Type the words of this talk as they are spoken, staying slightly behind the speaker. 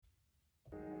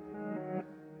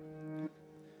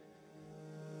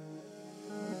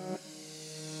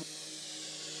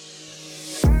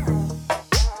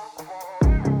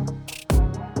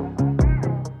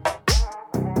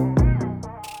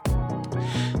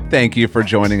Thank you for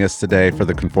joining us today for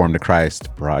the Conform to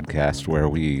Christ broadcast, where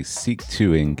we seek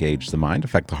to engage the mind,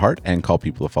 affect the heart, and call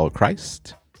people to follow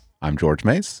Christ. I'm George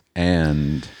Mace,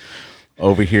 and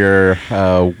over here,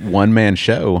 one-man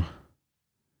show,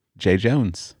 Jay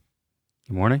Jones.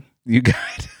 Good morning. You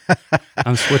got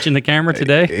I'm switching the camera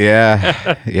today.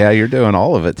 Yeah, you're doing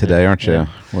all of it today, aren't you?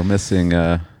 We're missing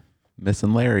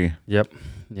Larry. Yep.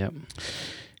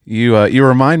 You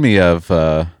remind me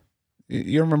of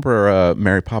you remember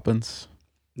Mary Poppins?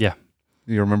 Yeah.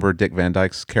 You remember Dick Van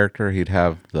Dyke's character? He'd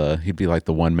be like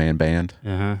the one-man band.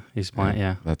 He's playing.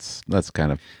 Yeah. That's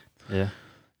kind of. Yeah.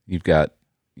 You've got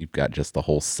just the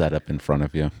whole setup in front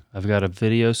of you. I've got a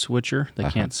video switcher. They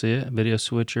can't see it. Video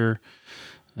switcher.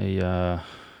 I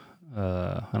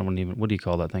don't even. What do you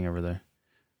call that thing over there?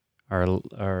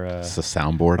 It's a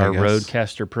soundboard. Our I guess.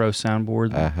 Rodecaster Pro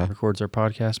soundboard that records our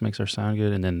podcast, makes our sound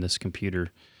good, and then this computer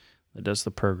that does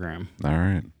the program. All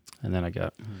right. And then I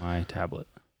got my tablet.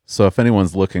 So if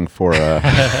anyone's looking for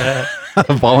a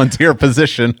volunteer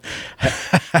position,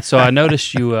 so I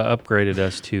noticed you upgraded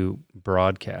us to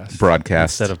broadcast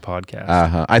instead of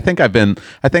podcast. I think I've been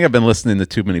listening to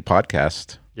too many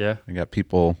podcasts. Yeah, I got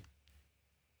people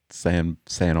saying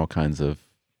all kinds of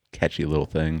catchy little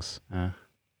things.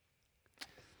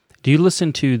 Do you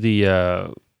listen to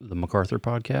the MacArthur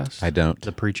podcast? I don't.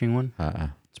 The preaching one.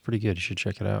 It's pretty good. You should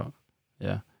check it out.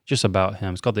 Yeah, just about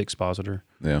him. It's called The Expositor.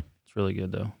 Yeah, it's really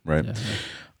good though. Right. Yeah.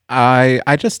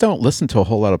 I just don't listen to a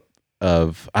whole lot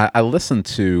of I listen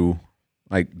to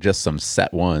like just some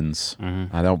set ones.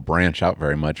 Mm-hmm. I don't branch out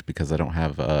very much because I don't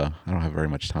have very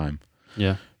much time.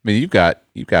 Yeah. I mean, you've got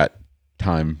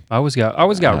time. I always got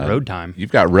road time.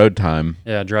 You've got road time.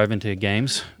 Yeah, driving to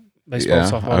games, baseball,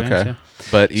 softball games. Yeah.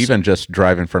 But even just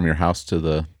driving from your house to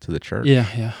the church.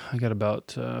 Yeah. I got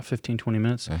about 15, 20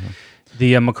 minutes.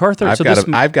 The MacArthur.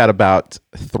 I've got about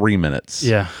 3 minutes.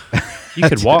 Yeah, you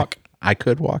could walk. I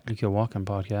could walk. You could walk and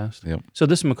podcast. Yep. So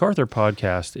this MacArthur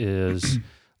podcast is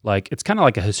it's kind of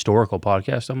like a historical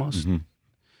podcast almost. Mm-hmm.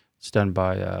 It's done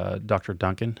by Dr.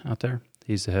 Duncan out there.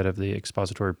 He's the head of the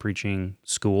expository preaching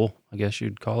school, I guess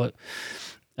you'd call it.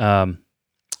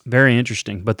 Very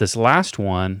interesting. But this last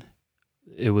one,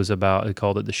 they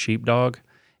called it the sheepdog.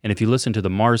 And if you listen to the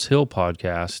Mars Hill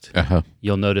podcast,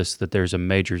 you'll notice that there's a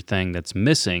major thing that's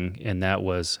missing, and that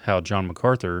was how John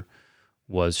MacArthur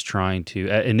was trying to.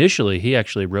 Initially, he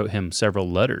actually wrote him several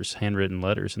letters, handwritten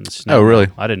letters in the snow. Oh, really?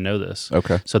 I didn't know this.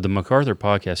 Okay. So the MacArthur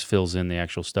podcast fills in the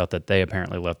actual stuff that they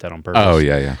apparently left out on purpose. Oh,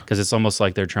 yeah. Because it's almost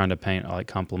like they're trying to paint like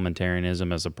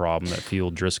complementarianism as a problem that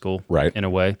fueled Driscoll, right? In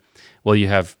a way. Well, you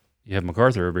have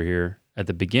MacArthur over here at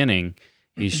the beginning.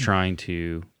 He's trying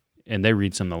to. And they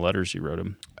read some of the letters he wrote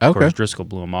him. Of course, Driscoll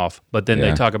blew him off. But then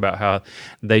they talk about how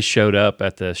they showed up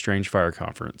at the Strange Fire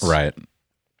Conference. Right.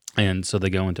 And so they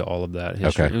go into all of that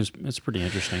history. Okay. It's pretty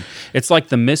interesting. It's like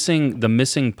the missing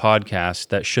podcast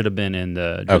that should have been in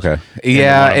the about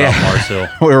Mars Hill.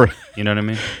 You know what I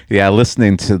mean? Yeah,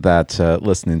 listening to that,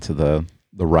 listening to the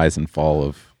rise and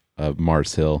fall of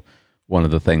Mars Hill. One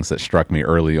of the things that struck me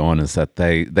early on is that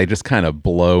they just kind of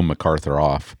blow MacArthur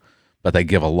off. But they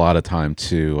give a lot of time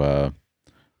to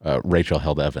Rachel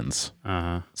Held Evans.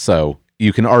 So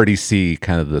you can already see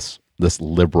kind of this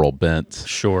liberal bent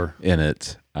in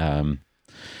it.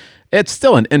 It's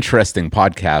still an interesting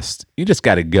podcast. You just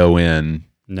got to go in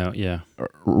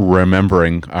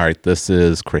remembering, all right, this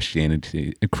is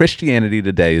Christianity. Christianity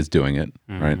Today is doing it,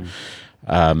 right?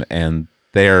 And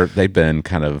they've been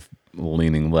kind of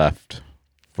leaning left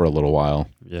for a little while.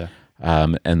 Yeah.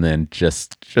 And then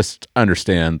just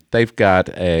understand they've got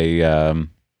a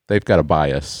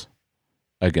bias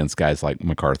against guys like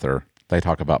MacArthur. They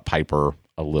talk about Piper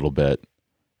a little bit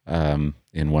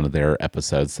in one of their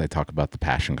episodes. They talk about the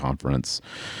Passion Conference,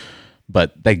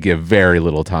 but they give very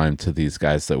little time to these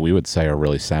guys that we would say are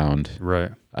really sound, right?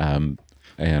 And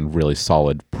really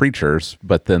solid preachers.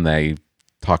 But then they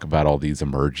talk about all these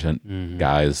emergent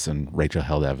guys and Rachel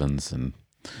Held Evans and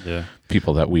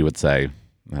people that we would say.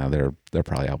 They're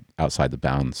probably outside the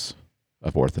bounds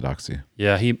of orthodoxy.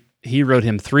 Yeah, he wrote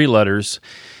him 3 letters,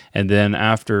 and then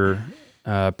after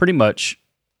pretty much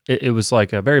it was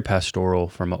like a very pastoral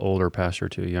from an older pastor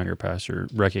to a younger pastor,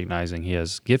 recognizing he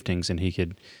has giftings and he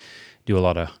could do a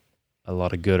lot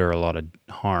of good or a lot of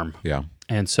harm. Yeah.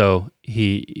 And so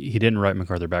he didn't write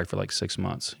MacArthur back for like 6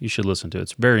 months. You should listen to it.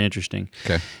 It's very interesting.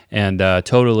 Okay. And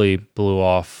totally blew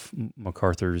off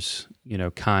MacArthur's,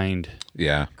 kind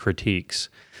critiques,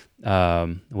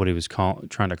 what he was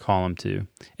trying to call him to.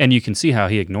 And you can see how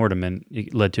he ignored him, and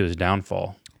it led to his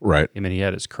downfall. Right. I mean, he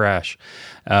had his crash.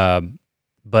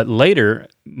 But later,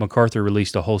 MacArthur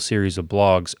released a whole series of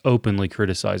blogs openly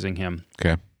criticizing him.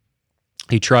 Okay.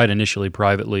 He tried initially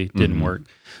privately, didn't work.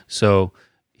 So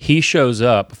he shows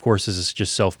up. Of course, this is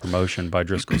just self-promotion by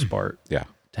Driscoll's part. Yeah.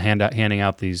 To handing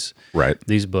out these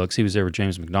books. He was there with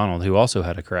James McDonald, who also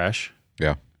had a crash.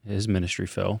 Yeah. His ministry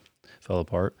fell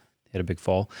apart. He had a big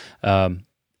fall.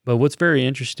 But what's very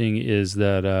interesting is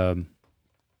that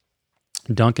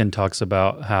Duncan talks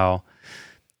about how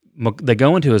they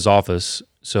go into his office.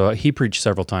 So he preached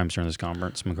several times during this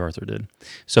conference, MacArthur did.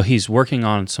 So he's working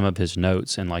on some of his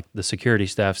notes, and like the security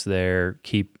staff's there,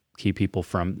 key people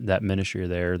from that ministry are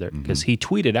there, because he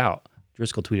tweeted out,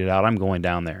 Driscoll tweeted out, "I'm going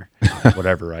down there,"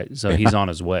 whatever, right? So he's on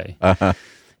his way.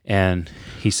 And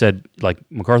he said, like,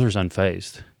 MacArthur's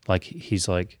unfazed. Like, he's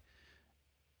like,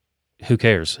 who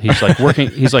cares? He's like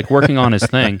working on his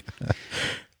thing.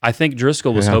 I think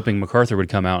Driscoll was hoping MacArthur would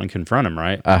come out and confront him,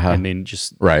 right? I mean,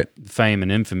 just fame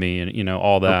and infamy and,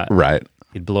 all that. Right.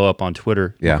 He'd blow up on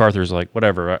Twitter. Yeah. MacArthur's like,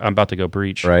 whatever, I'm about to go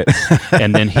preach. Right.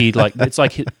 And then it's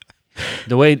like,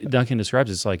 the way Duncan describes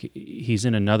it, it's like he's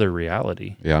in another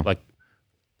reality. Yeah. Like,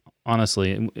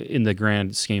 honestly, in the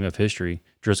grand scheme of history,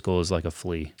 Driscoll is like a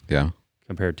flea. Yeah.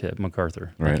 Compared to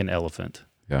MacArthur, like an elephant.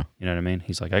 Yeah. You know what I mean?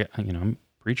 He's like, I'm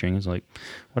preaching. He's like,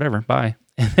 whatever, bye.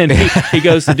 And then he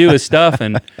goes to do his stuff,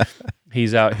 and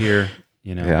he's out here,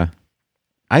 Yeah.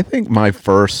 I think my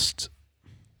first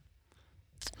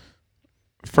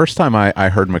time I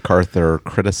heard MacArthur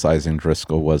criticizing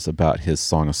Driscoll was about his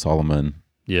Song of Solomon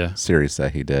series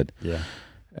that he did. Yeah.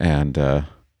 And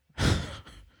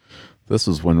this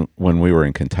was when we were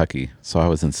in Kentucky, so I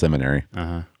was in seminary.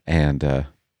 And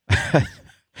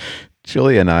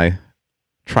Julie and I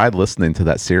tried listening to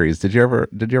that series. Did you ever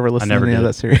listen to any of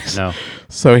that series? No.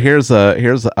 So here's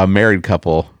a married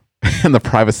couple in the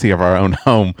privacy of our own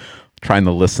home trying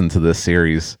to listen to this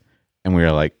series, and we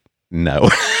were like, no,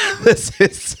 this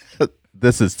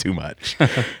is too much.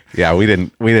 Yeah, we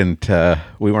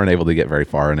weren't able to get very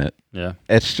far in it. Yeah.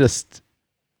 It's just,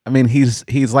 I mean,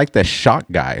 he's like the shock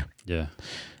guy. Yeah.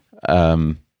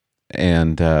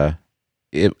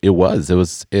 He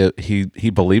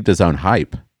believed his own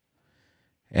hype.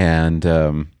 And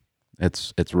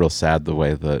it's real sad the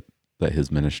way that his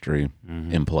ministry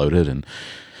imploded, and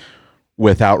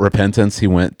without repentance, he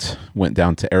went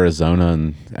down to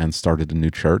Arizona and started a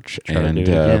new church.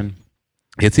 And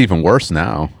it's even worse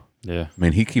now. Yeah, I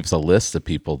mean, he keeps a list of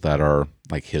people that are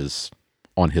like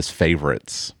on his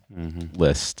favorites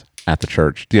list at the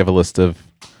church. Do you have a list of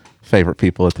favorite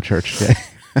people at the church, Jay?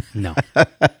 No.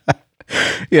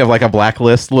 You have like a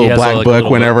blacklist, little black book.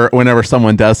 Whenever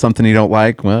someone does something you don't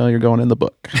like, well, you're going in the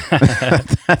book.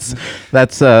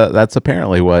 That's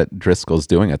apparently what Driscoll's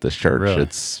doing at this church. Really?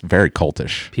 It's very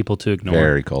cultish. People to ignore.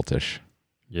 Very cultish.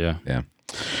 Yeah. Yeah.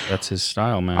 That's his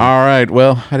style, man. All right.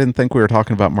 Well, I didn't think we were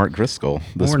talking about Mark Driscoll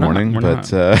this morning, but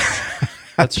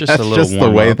that's just a little just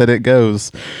the way that it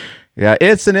goes. Yeah,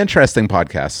 it's an interesting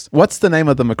podcast. What's the name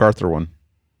of the MacArthur one?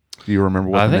 Do you remember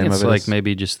what the name of it is? I think it's like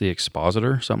maybe just The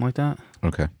Expositor, something like that.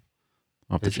 Okay.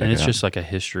 It's just like a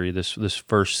history. This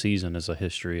first season is a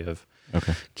history of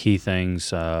key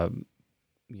things,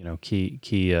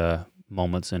 key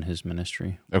moments in his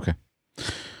ministry. Okay.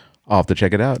 I'll have to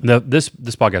check it out. This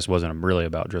podcast wasn't really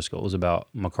about Driscoll. It was about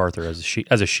MacArthur as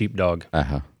a sheepdog.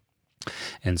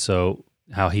 And so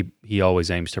how he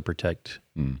always aims to protect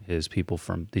his people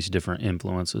from these different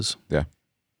influences. Yeah.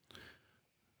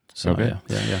 So, okay.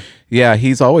 Yeah.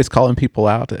 He's always calling people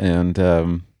out,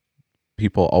 and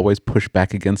people always push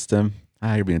back against him.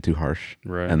 You're being too harsh.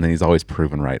 Right. And then he's always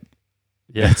proven right.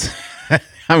 Yeah.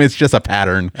 I mean, it's just a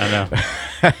pattern. I know.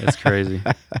 It's crazy.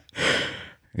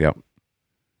 Yep.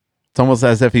 It's almost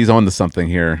as if he's on to something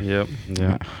here. Yep.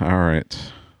 Yeah. All right.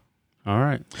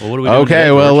 Well, what are we doing Okay,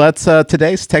 today, well, let's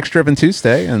today's Text Driven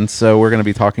Tuesday, and so we're going to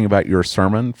be talking about your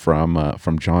sermon from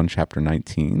John chapter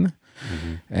 19.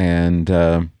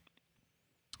 And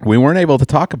we weren't able to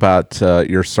talk about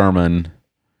your sermon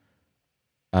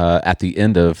at the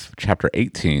end of chapter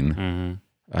 18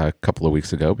 a couple of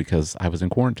weeks ago because I was in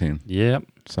quarantine. Yep.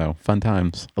 So fun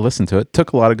times. I listened to it.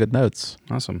 Took a lot of good notes.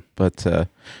 Awesome. But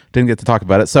didn't get to talk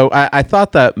about it. So I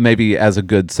thought that maybe as a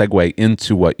good segue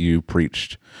into what you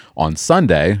preached on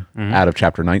Sunday out of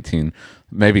chapter 19,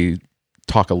 maybe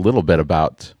talk a little bit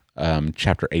about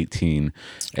chapter 18.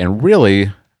 And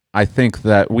really, I think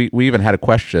that we even had a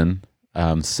question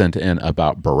sent in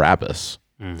about Barabbas.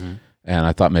 And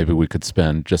I thought maybe we could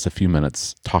spend just a few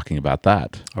minutes talking about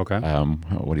that. Okay.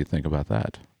 What do you think about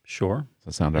that? Sure. Does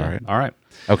that sound all right? All right.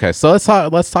 Okay, so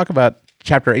let's talk about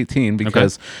chapter 18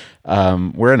 because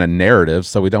we're in a narrative,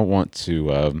 so we don't want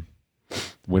to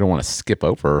skip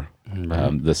over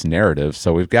this narrative.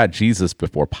 So we've got Jesus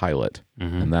before Pilate,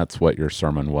 and that's what your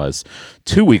sermon was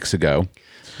 2 weeks ago.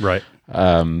 Right.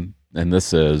 And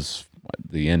this is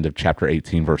the end of chapter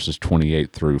 18, verses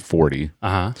 28 through 40.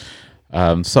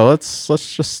 So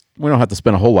let's just, we don't have to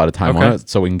spend a whole lot of time on it,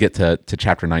 so we can get to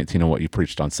chapter 19 and what you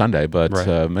preached on Sunday,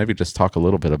 but maybe just talk a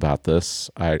little bit about this.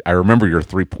 I remember your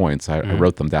 3 points. I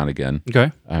wrote them down again.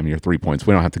 Okay. Your 3 points.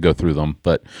 We don't have to go through them,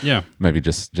 but maybe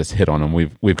just hit on them.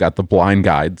 We've got the blind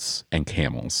guides and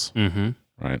camels,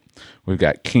 right? We've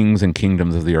got kings and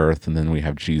kingdoms of the earth, and then we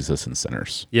have Jesus and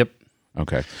sinners. Yep.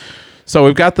 Okay. So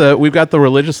we've got the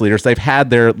religious leaders. They've had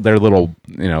their little,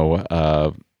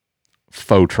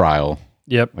 faux trial,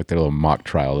 like their little mock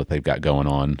trial that they've got going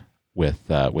on with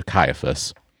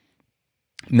Caiaphas.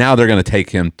 Now they're going to take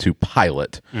him to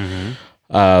Pilate,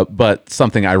 but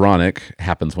something ironic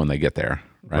happens when they get there,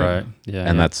 right? Yeah,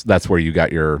 and that's where you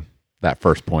got that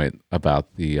first point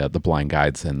about the blind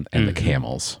guides and the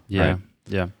camels. Yeah, right?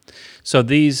 yeah. So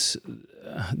these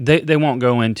they won't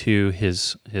go into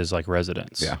his like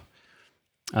residence. Yeah.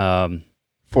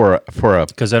 For a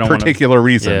particular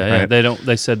reason. Yeah, right?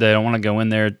 They said they don't want to go in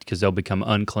there because they'll become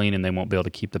unclean and they won't be able to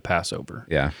keep the Passover.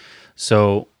 Yeah.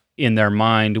 So in their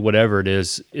mind, whatever it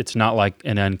is, it's not like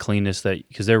an uncleanness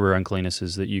because there were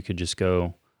uncleannesses that you could just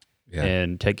go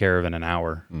and take care of in an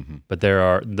hour. But there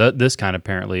are this kind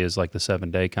apparently is like the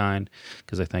 7-day kind,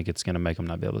 because I think it's going to make them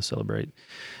not be able to celebrate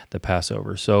the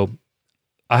Passover. So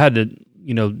I had to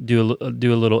do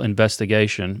a little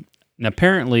investigation. And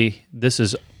apparently, this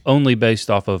is only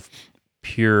based off of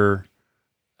pure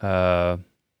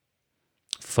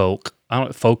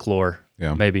folklore.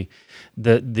 Yeah. Maybe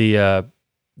the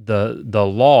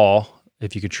law,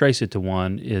 if you could trace it to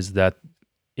one, is that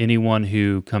anyone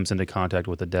who comes into contact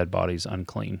with a dead body is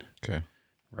unclean. Okay.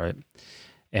 Right.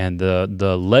 And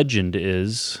the legend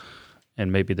is,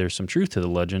 and maybe there's some truth to the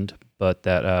legend, but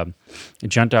that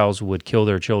Gentiles would kill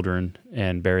their children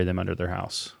and bury them under their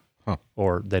house.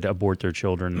 Or they'd abort their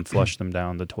children and flush them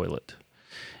down the toilet.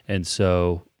 And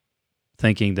so,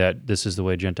 thinking that this is the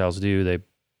way Gentiles do,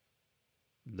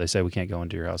 they say we can't go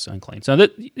into your house unclean. So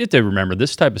if they remember,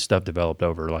 this type of stuff developed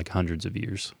over like hundreds of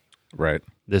years. Right.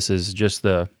 This is just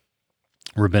the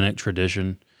rabbinic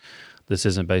tradition. This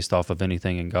isn't based off of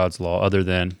anything in God's law other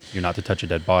than you're not to touch a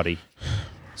dead body.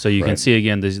 So you can see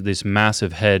again this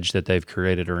massive hedge that they've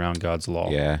created around God's law.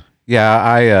 Yeah.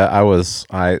 Yeah,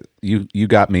 you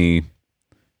got me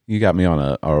on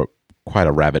a quite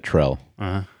a rabbit trail.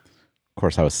 Of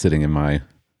course, I was sitting in my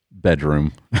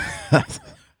bedroom,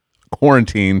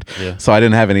 quarantined, so I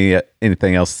didn't have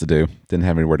anything else to do. Didn't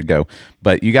have anywhere to go.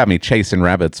 But you got me chasing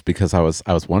rabbits because I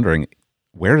was wondering,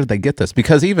 where did they get this?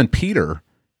 Because even Peter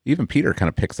kind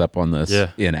of picks up on this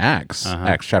in Acts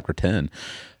chapter 10,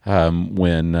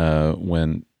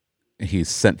 when he's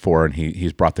sent for and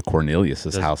he's brought to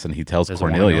Cornelius's house, and he tells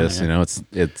Cornelius,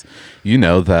 it's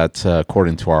that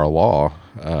according to our law,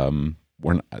 I'm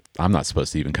not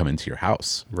supposed to even come into your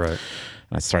house. Right.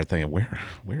 And I started thinking,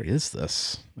 where is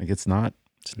this? Like it's not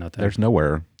there. There's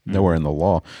nowhere in the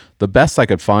law. The best I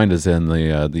could find is in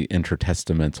the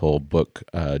intertestamental book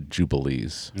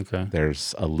Jubilees. Okay.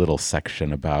 There's a little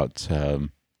section about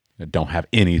don't have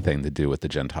anything to do with the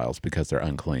Gentiles because they're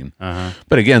unclean.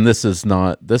 But again, this was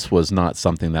not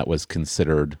something that was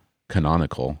considered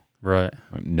canonical. Right.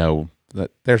 No,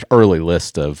 there's early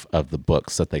list of the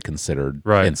books that they considered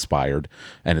inspired,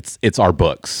 and it's our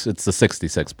books. It's the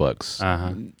 66 books.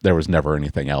 There was never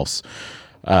anything else.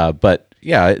 But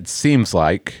yeah, it seems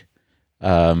like,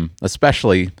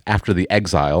 especially after the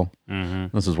exile,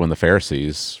 this is when the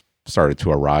Pharisees started to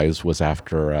arise, was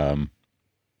after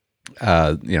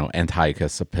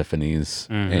Antiochus Epiphanes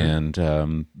and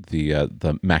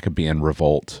the Maccabean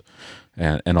revolt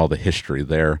and all the history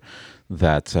there,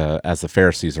 that as the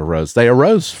Pharisees arose, they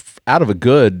arose out of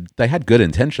they had good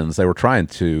intentions. They were trying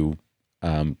to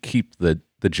keep the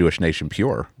Jewish nation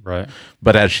pure. Right.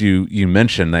 But as you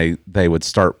mentioned, they would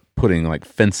start putting like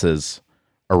fences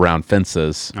around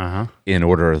fences in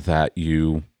order that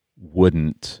you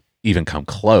wouldn't even come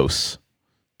close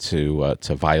to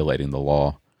violating the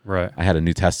law. Right. I had a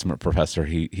New Testament professor.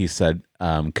 He said,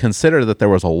 consider that there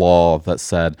was a law that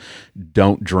said,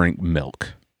 don't drink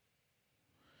milk.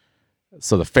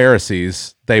 So the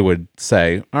Pharisees, they would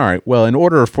say, all right, well, in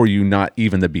order for you not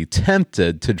even to be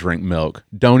tempted to drink milk,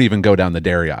 don't even go down the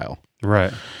dairy aisle.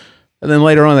 Right. And then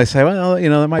later on they say, well,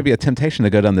 there might be a temptation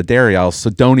to go down the dairy aisle, so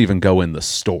don't even go in the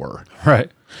store. Right.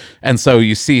 And so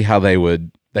you see how they'd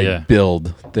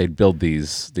build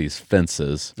these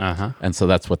fences. And so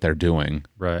that's what they're doing.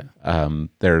 Right.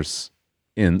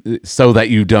 So that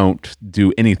you don't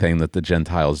do anything that the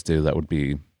Gentiles do that would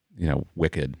be,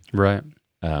 wicked. Right.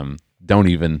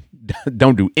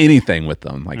 don't do anything with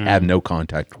them. Like have no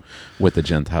contact with the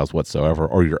Gentiles whatsoever,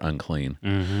 or you're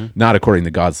unclean. Not according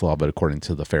to God's law, but according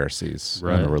to the Pharisees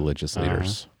and the religious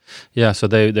leaders. Yeah, so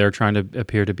they're trying to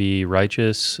appear to be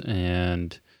righteous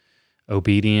and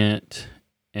obedient,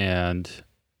 and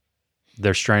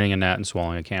they're straining a gnat and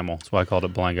swallowing a camel. That's why I called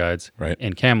it blind guides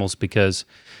and camels, because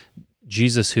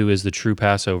Jesus, who is the true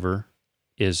Passover,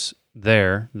 is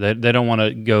there. They don't want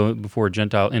to go before in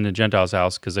the Gentile's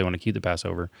house because they want to keep the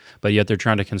Passover, but yet they're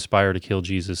trying to conspire to kill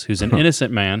Jesus, who's an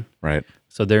innocent man. Right.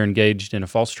 So they're engaged in a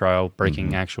false trial,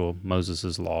 breaking actual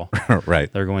Moses' law.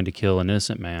 Right. They're going to kill an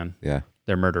innocent man. Yeah.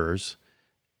 They're murderers.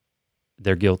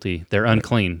 They're guilty. They're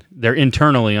unclean. They're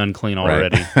internally unclean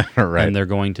already. Right. And they're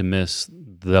going to miss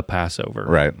the Passover.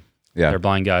 Right. Yeah. They're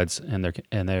blind guides, and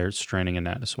they're straining a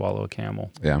gnat to swallow a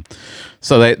camel. Yeah.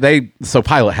 So so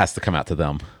Pilate has to come out to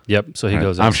them. Yep. So he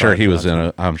goes. I'm sure he was in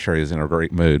a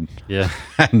great mood. Yeah.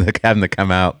 having to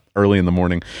come out early in the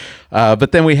morning.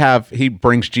 But then he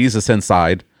brings Jesus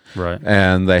inside. Right.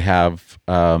 And they have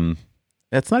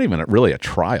it's not even really a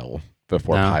trial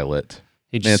before Pilate.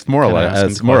 It's more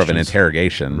of an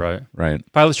interrogation. Right. Right.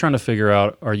 Pilate's trying to figure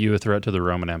out, are you a threat to the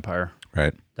Roman Empire?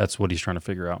 Right. That's what he's trying to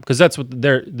figure out, because that's what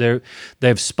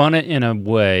they've spun it in a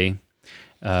way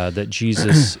that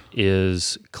Jesus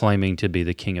is claiming to be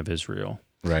the King of Israel,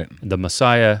 right? The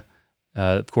Messiah.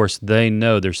 Of course, they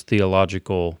know there's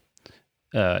theological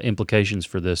implications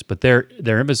for this, but they're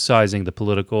emphasizing the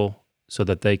political so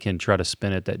that they can try to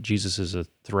spin it that Jesus is a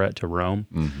threat to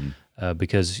Rome,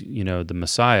 because the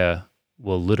Messiah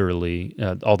will literally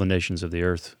all the nations of the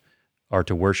earth are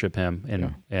to worship him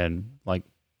and like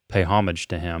pay homage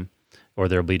to him, or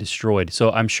they'll be destroyed. So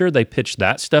I'm sure they pitched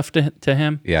that stuff to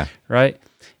him. Yeah. Right.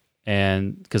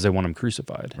 And because they want him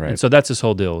crucified. Right. And so that's his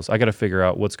whole deal is I got to figure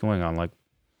out what's going on. Like,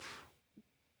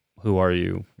 who are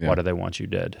you? Yeah. Why do they want you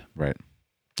dead? Right.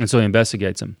 And so he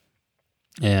investigates him.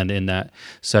 And in that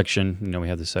section, we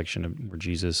have the section where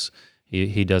Jesus,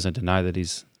 he doesn't deny that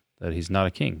he's not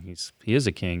a king. He is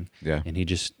a king. Yeah. And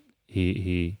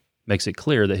he makes it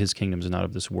clear that his kingdom is not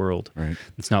of this world. Right.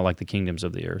 It's not like the kingdoms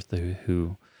of the earth,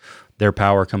 who their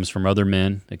power comes from other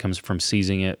men. It comes from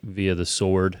seizing it via the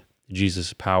sword.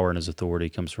 Jesus' power and his authority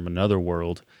comes from another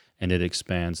world, and it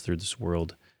expands through this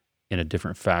world in a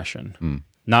different fashion.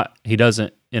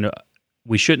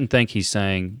 We shouldn't think he's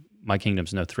saying, my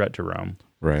kingdom's no threat to Rome.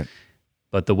 Right.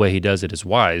 But the way he does it is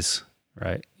wise,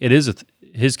 right? It is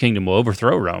his kingdom will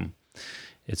overthrow Rome.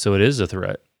 So it is a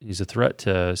threat. He's a threat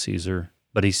to Caesar.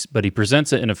 But he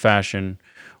presents it in a fashion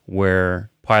where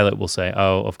Pilate will say,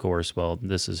 "Oh, of course. Well,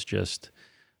 this is just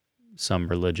some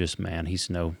religious man. He's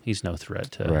no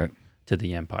threat to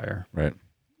the empire, right?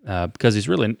 Because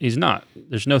he's not.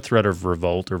 There's no threat of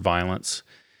revolt or violence,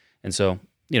 and so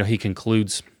he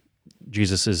concludes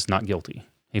Jesus is not guilty.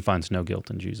 He finds no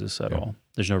guilt in Jesus at all.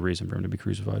 There's no reason for him to be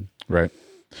crucified, right?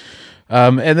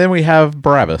 And then we have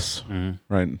Barabbas,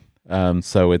 right?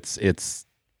 So it's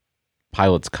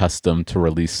Pilate's custom to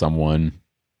release someone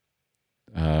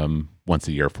once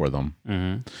a year for them.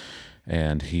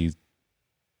 And he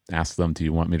asks them, do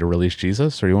you want me to release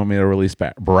Jesus or do you want me to release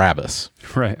Barabbas?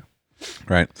 Right.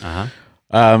 Right.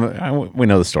 We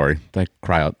know the story. They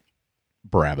cry out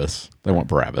Barabbas. They want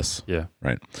Barabbas. Yeah.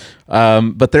 Right.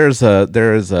 But there is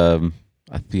a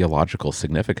theological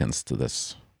significance to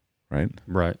this, right?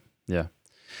 Right. Yeah.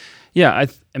 Yeah.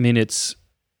 I mean, it's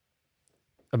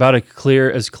about as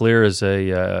clear as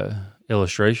a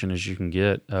illustration as you can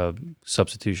get of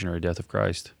substitutionary death of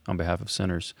Christ on behalf of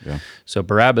sinners. Yeah. So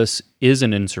Barabbas is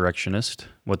an insurrectionist.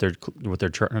 What they're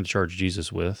trying to charge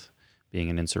Jesus with, being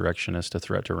an insurrectionist, a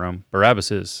threat to Rome. Barabbas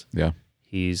is. Yeah.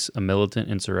 He's a militant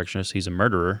insurrectionist. He's a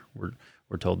murderer.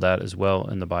 We're told that as well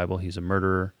in the Bible. He's a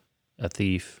murderer, a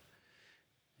thief.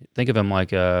 Think of him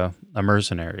like a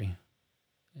mercenary.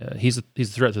 He's a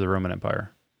threat to the Roman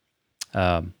Empire.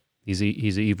 He's an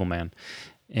evil man,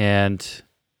 and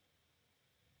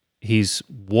he's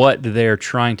what they're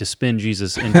trying to spin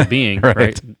Jesus into being.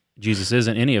 right. Jesus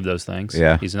isn't any of those things.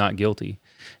 Yeah. He's not guilty,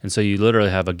 and so you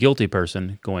literally have a guilty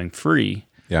person going free.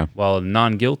 Yeah. While a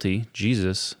non-guilty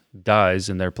Jesus dies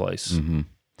in their place. Mm-hmm.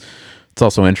 It's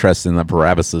also interesting that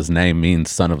Barabbas's name means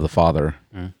son of the Father.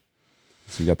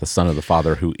 So you got the son of the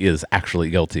Father who is actually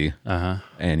guilty,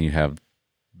 and you have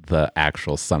the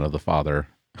actual son of the Father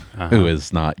who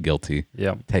is not guilty,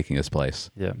 taking his place.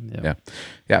 Yeah.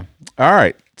 All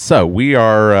right. So we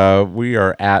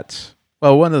are at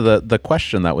one of the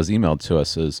question that was emailed to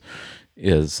us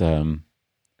is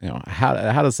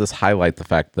how does this highlight the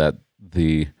fact that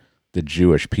the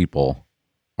Jewish people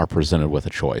are presented with a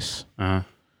choice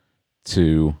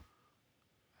to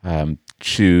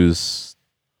choose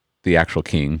the actual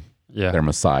king, Yeah. their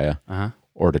Messiah, Uh-huh.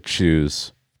 or to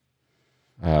choose,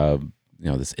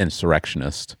 this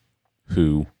insurrectionist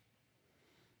who,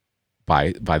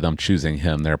 by them choosing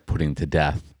him, they're putting to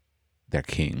death their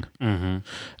king. Mm-hmm.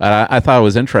 I thought it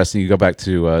was interesting. You go back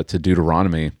to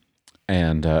Deuteronomy,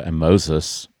 and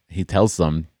Moses, he tells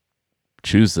them,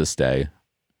 choose this day,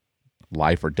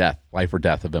 life or death. Life or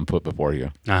death have been put before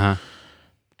you. Uh-huh.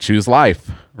 Choose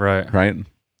life. Right. Right.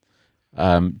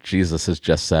 Jesus has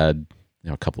just said,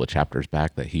 a couple of chapters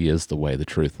back, that he is the way, the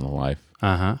truth, and the life.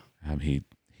 Uh-huh. He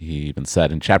even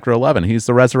said in chapter 11, he's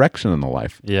the resurrection and the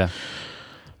life. Yeah.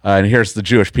 And here's the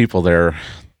Jewish people. They're,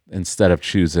 instead of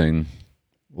choosing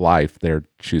life, they're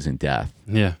choosing death.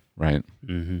 Yeah. Right.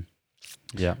 Mm-hmm.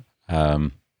 Yeah.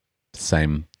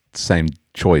 Same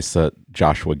choice that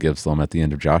Joshua gives them at the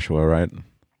end of Joshua, right?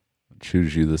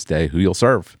 Choose you this day who you'll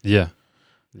serve. Yeah.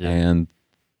 Yeah. And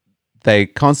they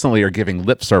constantly are giving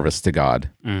lip service to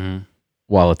God, Mm-hmm.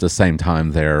 while at the same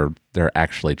time they're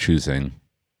actually choosing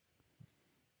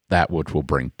that which will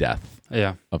bring death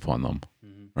Yeah. upon them,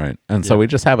 right? And so we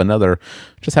just have another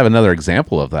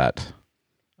example of that,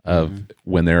 of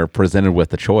when they're presented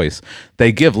with the choice.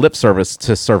 They give lip service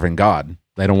to serving God.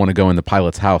 They don't want to go into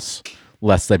Pilate's house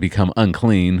lest they become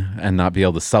unclean and not be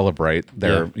able to celebrate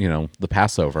their, the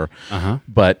Passover. Uh-huh.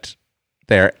 But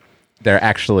they're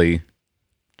actually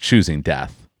choosing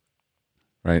death,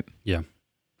 right? Yeah.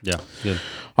 Yeah. Good.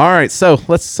 All right, so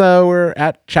let's we're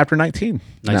at chapter 19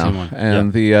 now, 19:1.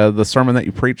 and the sermon that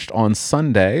you preached on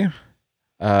Sunday.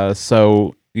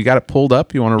 So you got it pulled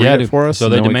up. You want to read it for us? So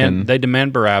And they then we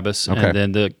demand Barabbas, Okay.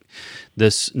 and then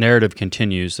this narrative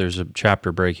continues. There's a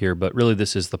chapter break here, but really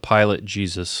this is the Pilate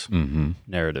Jesus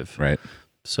narrative. Right.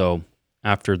 So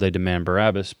after they demand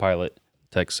Barabbas, Pilate,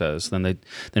 text says, then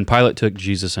Pilate took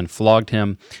Jesus and flogged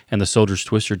him, and the soldiers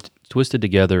twisted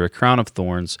together a crown of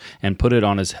thorns and put it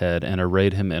on his head and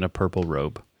arrayed him in a purple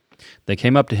robe. They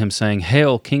came up to him saying,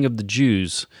 "Hail, King of the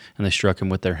Jews!" and they struck him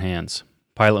with their hands.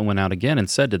 Pilate went out again and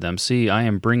said to them, "See, I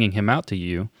am bringing him out to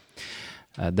you,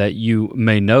 that you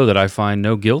may know that I find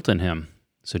no guilt in him."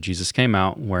 So Jesus came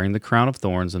out, wearing the crown of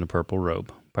thorns and a purple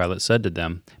robe. Pilate said to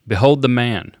them, "Behold the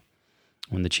man."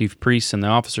 When the chief priests and the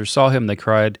officers saw him, they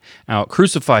cried out,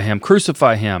 "Crucify him!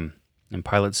 Crucify him!" And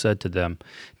Pilate said to them,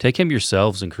 "Take him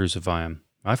yourselves and crucify him.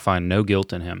 I find no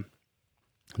guilt in him."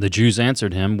 The Jews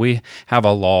answered him, "We have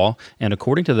a law, and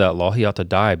according to that law he ought to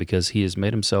die because he has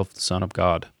made himself the Son of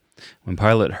God." When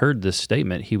Pilate heard this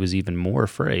statement, he was even more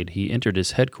afraid. He entered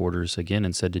his headquarters again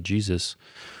and said to Jesus,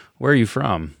 "Where are you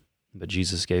from?" But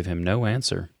Jesus gave him no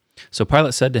answer. So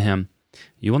Pilate said to him,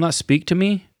 "You will not speak to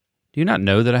me? Do you not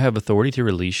know that I have authority to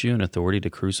release you and authority to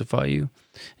crucify you?"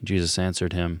 And Jesus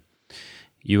answered him,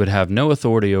 "You would have no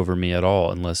authority over me at all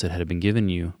unless it had been given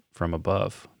you from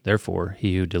above. Therefore,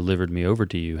 he who delivered me over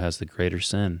to you has the greater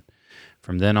sin."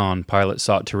 From then on, Pilate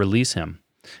sought to release him.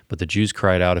 But the Jews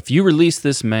cried out, "If you release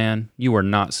this man, you are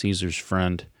not Caesar's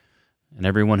friend. And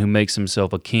everyone who makes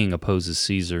himself a king opposes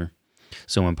Caesar."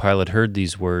 So when Pilate heard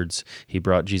these words, he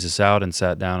brought Jesus out and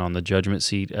sat down on the judgment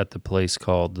seat at the place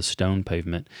called the Stone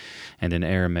Pavement, and in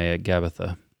Aramaic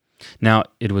Gabbatha. Now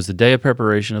it was the day of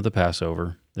preparation of the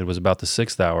Passover. It was about the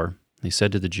 6th hour. He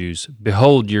said to the Jews,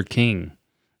 "Behold your king."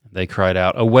 They cried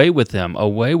out, "Away with him!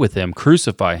 Away with him!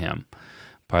 Crucify him!"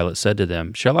 Pilate said to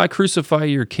them, "Shall I crucify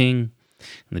your king?"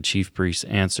 And the chief priests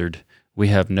answered, "We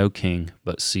have no king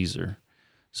but Caesar."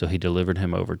 So he delivered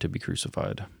him over to be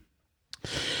crucified.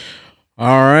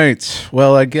 All right.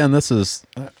 Well, again, this is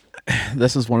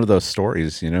one of those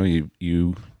stories.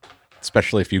 You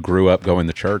especially if you grew up going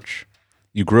to church,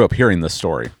 you grew up hearing this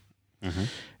story,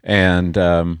 and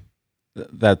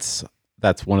that's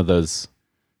one of those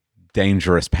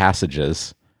dangerous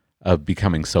passages of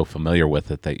becoming so familiar with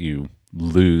it that you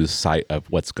lose sight of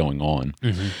what's going on.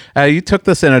 You took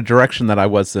this in a direction that I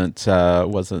wasn't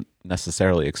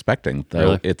necessarily expecting, though.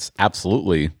 Really? It's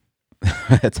absolutely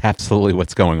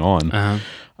what's going on.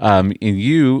 And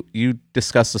you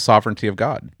discuss the sovereignty of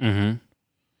God.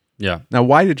 Yeah. Now,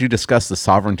 why did you discuss the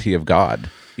sovereignty of God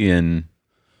in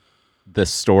this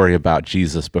story about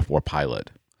Jesus before Pilate?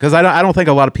 Because I don't think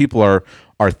a lot of people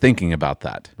are thinking about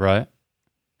that. Right.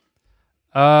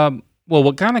 Well,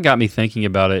 what kind of got me thinking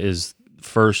about it is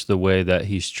first the way that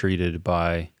he's treated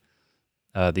by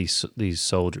these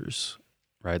soldiers.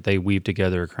 Right, they weave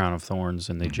together a crown of thorns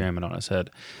and they jam it on his head.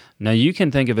 Now you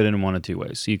can think of it in one of two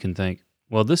ways. You can think,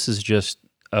 well, this is just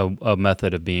a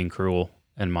method of being cruel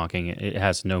and mocking it. It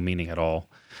has no meaning at all.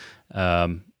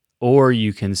 Or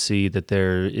you can see that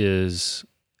there is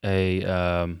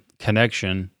a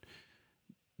connection.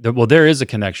 Well, there is a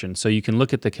connection. So you can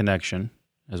look at the connection,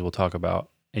 as we'll talk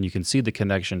about, and you can see the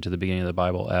connection to the beginning of the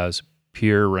Bible as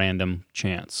pure random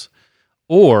chance.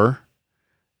 Or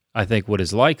I think what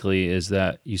is likely is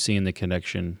that you see in the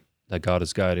connection that God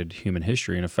has guided human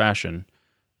history in a fashion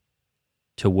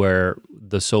to where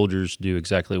the soldiers do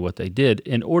exactly what they did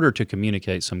in order to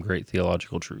communicate some great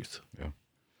theological truth. Yeah.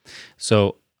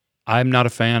 So I'm not a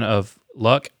fan of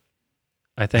luck.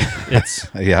 I think it's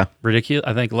ridiculous.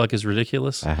 I think luck is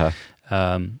ridiculous.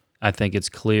 I think it's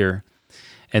clear.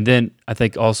 And then I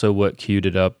think also what queued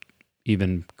it up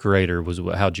even greater was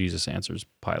how Jesus answers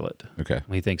Pilate. Okay.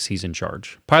 When he thinks he's in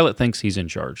charge. Pilate thinks he's in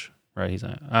charge, right? He's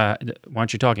like, why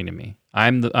aren't you talking to me?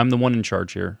 I'm the one in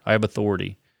charge here. I have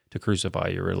authority to crucify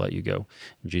you or let you go.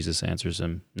 And Jesus answers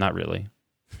him, not really.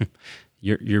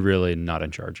 You're really not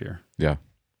in charge here. Yeah.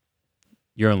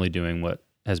 You're only doing what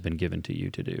has been given to you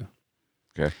to do.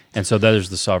 Okay. And so that is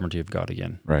the sovereignty of God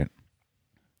again. Right.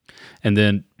 And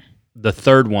then the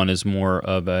third one is more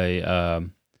of a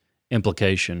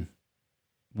implication.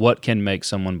 What can make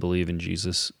someone believe in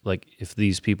Jesus? Like if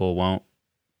these people won't,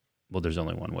 well, there's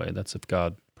only one way. That's if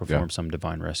God performs some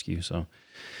divine rescue. So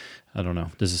I don't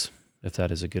know. If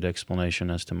that is a good explanation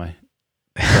as to my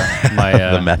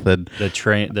the method, the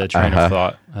train of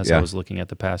thought as I was looking at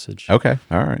the passage. Okay.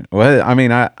 All right. Well, I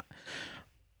mean,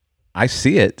 I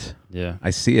see it. Yeah. I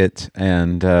see it.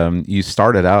 And you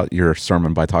started out your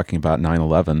sermon by talking about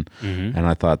 9/11, and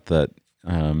I thought that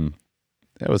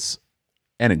it was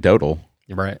anecdotal.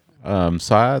 Right.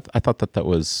 So I thought that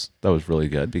was really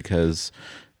good because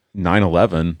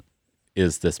 9/11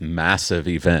 is this massive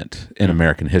event in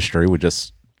American history. We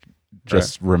just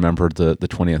remembered the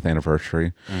 20th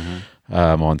anniversary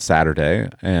on Saturday,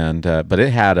 and but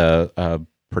it had a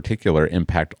particular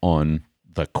impact on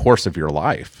the course of your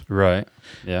life. Right.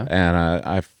 Yeah. And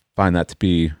I find that to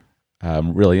be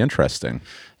really interesting.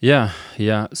 Yeah.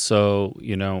 Yeah. So,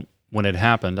 when it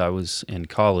happened, I was in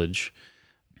college.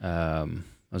 I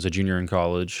was a junior in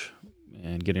college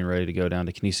and getting ready to go down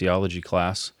to kinesiology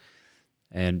class.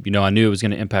 And, I knew it was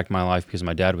going to impact my life because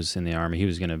my dad was in the Army. He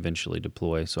was going to eventually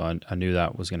deploy. So I knew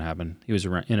that was going to happen. He was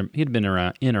he'd been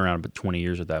around about 20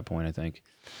 years at that point, I think.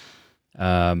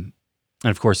 And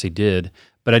of course he did.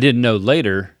 But I didn't know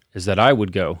later is that I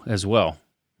would go as well.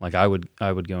 Like I would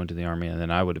go into the Army and then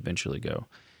I would eventually go.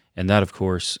 And that, of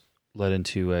course, led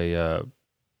into a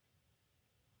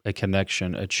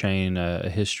connection, a chain, a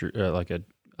history, like a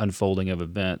unfolding of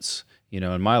events,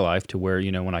 in my life to where,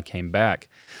 when I came back,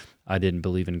 I didn't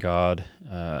believe in God,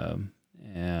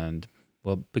 and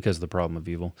because of the problem of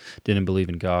evil, didn't believe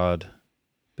in God,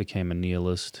 became a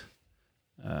nihilist,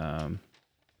 and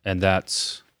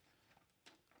that's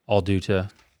all due to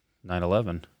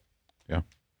 9/11. Yeah.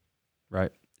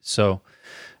 Right. So,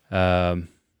 I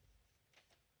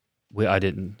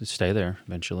didn't stay there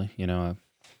eventually,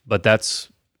 but that's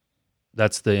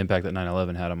the impact that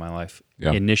 9/11 had on my life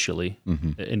initially,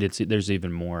 and there's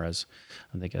even more as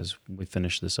we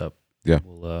finish this up. Yeah,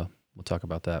 we'll talk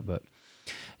about that, but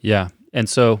yeah, and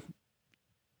so,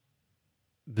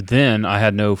 but then I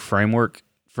had no framework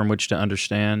from which to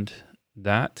understand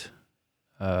that.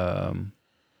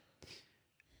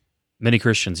 Many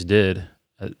Christians did.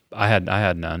 I had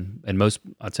none, and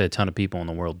I'd say a ton of people in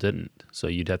the world didn't. So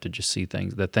you'd have to just see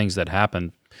things that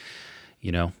happened.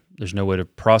 There's no way to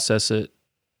process it.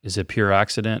 Is it pure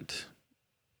accident?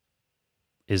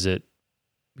 Is it,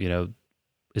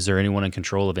 is there anyone in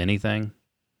control of anything?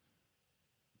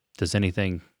 Does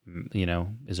anything,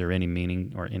 is there any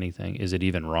meaning or anything? Is it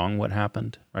even wrong what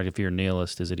happened? Right? If you're a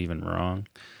nihilist, is it even wrong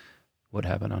what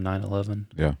happened on 9/11?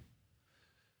 Yeah.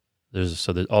 There's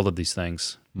all of these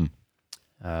things.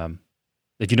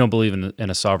 If you don't believe in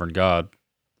a sovereign God,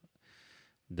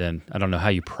 then I don't know how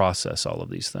you process all of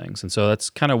these things. And so that's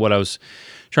kind of what I was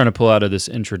trying to pull out of this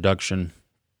introduction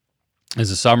is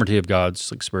the sovereignty of God,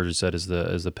 like Spurgeon said, is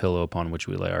the pillow upon which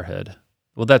we lay our head.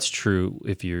 Well, that's true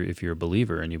if you're a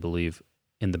believer and you believe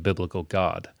in the biblical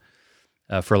God.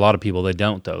 For a lot of people, they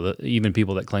don't, though. Even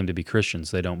people that claim to be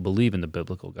Christians, they don't believe in the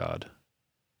biblical God.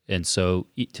 And so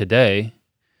today,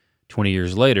 20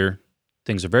 years later,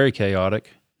 things are very chaotic.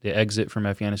 The exit from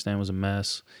Afghanistan was a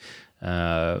mess.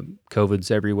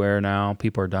 COVID's everywhere now.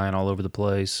 People are dying all over the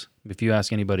place. If you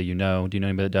ask anybody do you know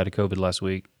anybody that died of COVID last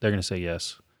week? They're going to say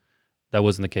yes. That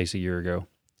wasn't the case a year ago.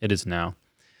 It is now.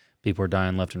 People are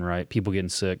dying left and right. People getting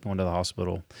sick, going to the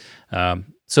hospital.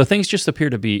 So things just appear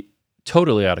to be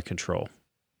totally out of control.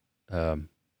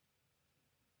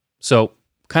 So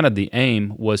kind of the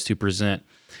aim was to present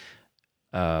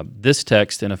this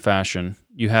text in a fashion.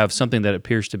 You have something that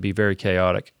appears to be very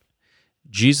chaotic.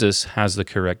 Jesus has the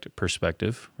correct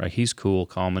perspective, right? He's cool,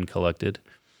 calm, and collected.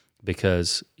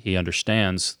 because he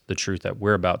understands the truth that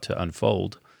we're about to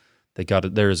unfold,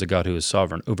 that there is a God who is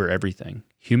sovereign over everything,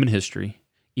 human history,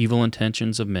 evil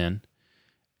intentions of men,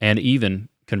 and even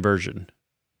conversion.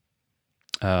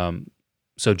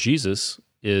 So Jesus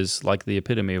is like the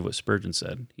epitome of what Spurgeon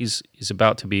said. He's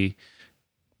about to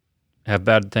have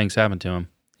bad things happen to him,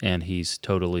 and he's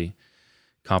totally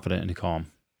confident and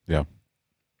calm. Yeah.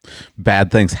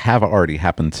 Bad things have already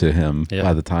happened to him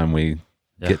by the time we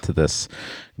get to this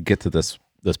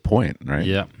point, right?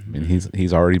 Yeah. I mean,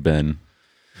 he's already been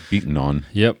beaten on.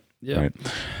 Yep. Yeah.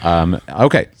 Right.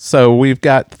 Okay. So we've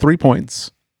got 3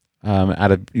 points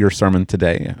out of your sermon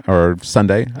today or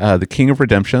Sunday: the King of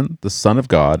Redemption, the Son of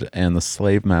God, and the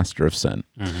Slave Master of Sin.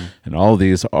 Mm-hmm. And all of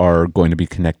these are going to be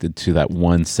connected to that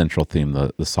one central theme,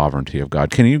 the sovereignty of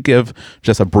God. Can you give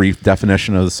just a brief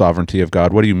definition of the sovereignty of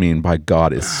God? What do you mean by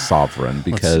God is sovereign?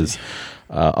 Because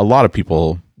a lot of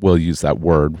people will use that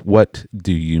word. What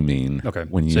do you mean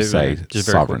when you say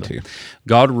sovereignty?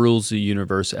 God rules the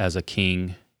universe as a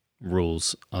king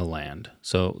rules a land.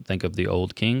 So think of the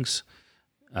old kings.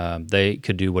 They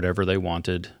could do whatever they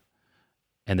wanted,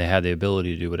 and they had the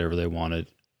ability to do whatever they wanted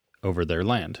over their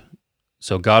land.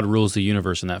 So God rules the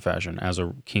universe in that fashion, as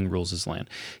a king rules his land.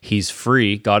 He's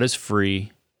free. God is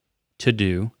free to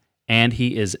do, and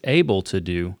he is able to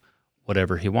do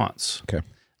whatever he wants. Okay.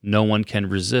 No one can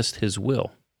resist his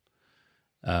will.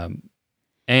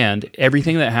 And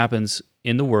everything that happens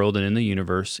in the world and in the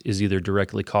universe is either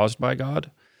directly caused by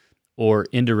God or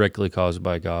indirectly caused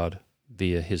by God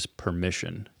via his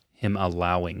permission, him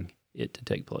allowing it to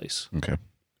take place. Okay.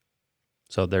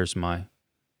 So there's my,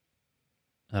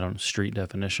 street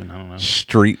definition. I don't know.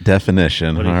 Street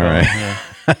definition. All right.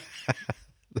 Yeah.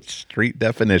 The street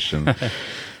definition.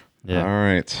 Yeah. All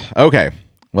right. Okay.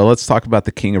 Well, let's talk about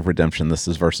the King of Redemption. This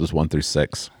is verses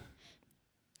 1-6.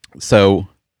 So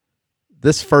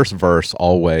this first verse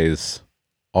always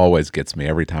gets me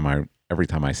every time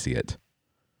I see it.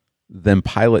 Then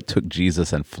Pilate took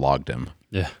Jesus and flogged him.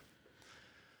 Yeah.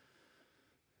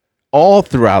 All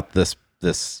throughout this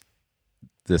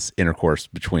intercourse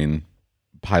between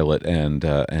Pilate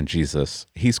and Jesus,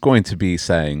 he's going to be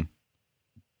saying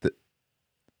that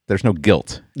there's no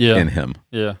guilt in him.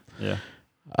 Yeah. Yeah.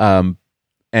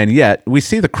 And yet we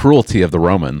see the cruelty of the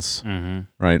Romans,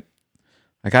 right?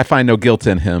 Like, I find no guilt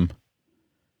in him,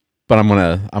 but I'm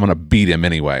gonna beat him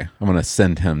anyway. I'm gonna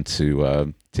send him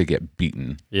to get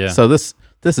beaten. Yeah. So this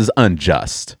is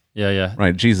unjust. Yeah.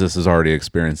 Right. Jesus is already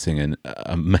experiencing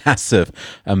a massive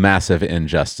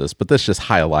injustice, but this just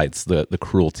highlights the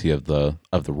cruelty of the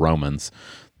Romans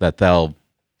that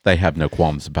they have no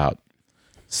qualms about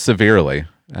severely.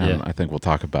 And I think we'll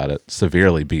talk about it.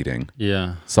 Severely beating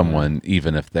someone,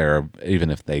 even if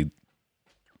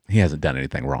he hasn't done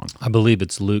anything wrong. I believe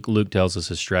it's Luke. Luke tells us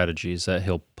his strategy is that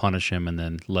he'll punish him and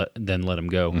then let him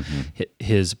go.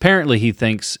 Mm-hmm. Apparently he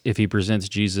thinks if he presents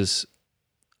Jesus,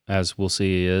 as we'll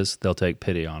see he is, they'll take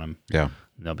pity on him. Yeah.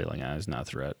 And they'll be like, he's not a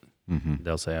threat. Mm-hmm.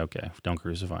 They'll say, okay, don't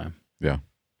crucify him. Yeah.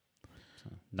 So,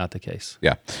 not the case.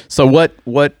 Yeah. So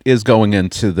what is going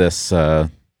into this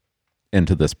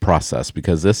process?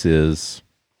 Because this is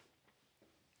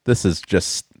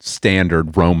just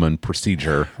standard Roman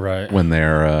procedure, right? When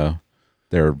they're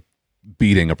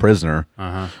beating a prisoner.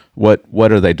 Uh-huh.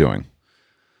 What are they doing?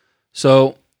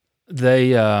 So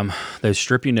they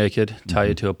strip you naked, tie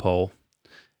you to a pole,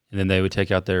 and then they would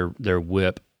take out their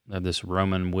whip. They have this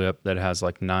Roman whip that has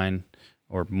like 9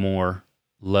 or more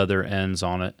leather ends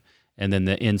on it, and then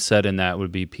the inset in that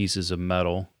would be pieces of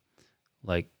metal,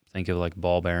 like think of like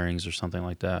ball bearings or something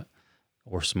like that,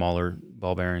 or smaller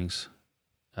ball bearings.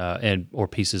 Or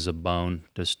pieces of bone,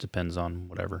 just depends on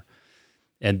whatever.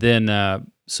 And then,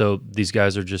 so these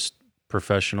guys are just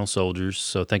professional soldiers.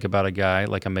 So think about a guy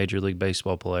like a Major League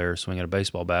Baseball player swinging a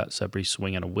baseball bat, except he's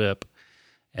swinging a whip,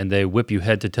 and they whip you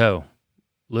head to toe,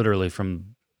 literally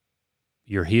from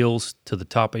your heels to the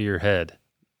top of your head.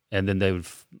 And then they would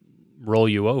roll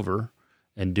you over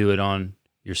and do it on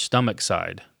your stomach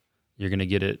side. You're going to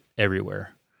get it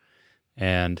everywhere.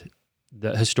 And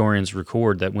the historians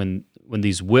record that when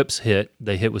these whips hit,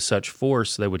 they hit with such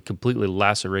force they would completely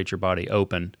lacerate your body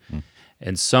open,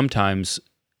 and sometimes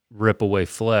rip away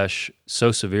flesh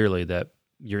so severely that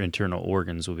your internal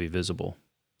organs would be visible.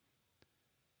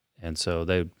 And so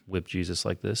they would whip Jesus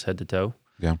like this, head to toe.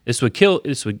 Yeah, This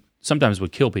would sometimes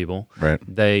kill people. Right.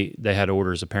 They had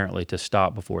orders apparently to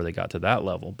stop before they got to that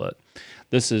level, but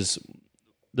this is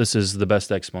the best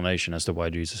explanation as to why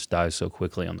Jesus dies so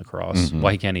quickly on the cross,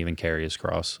 why he can't even carry his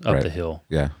cross up the hill.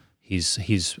 Yeah.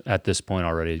 He's at this point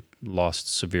already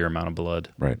lost severe amount of blood.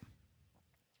 Right.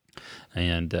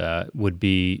 And would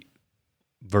be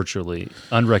virtually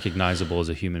unrecognizable as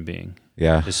a human being.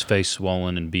 Yeah. His face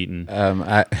swollen and beaten.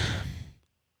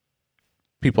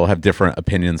 People have different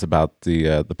opinions about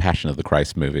the Passion of the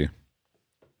Christ movie.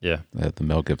 Yeah. The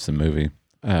Mel Gibson movie.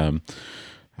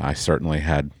 I certainly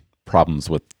had problems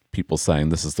with people saying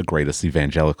this is the greatest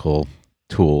evangelical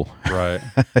tool, Right?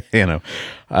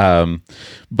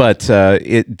 But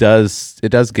it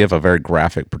does give a very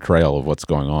graphic portrayal of what's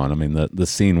going on. I mean, the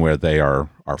scene where they are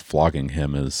flogging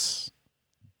him is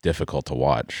difficult to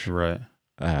watch, Right.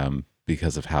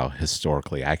 because of how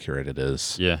historically accurate it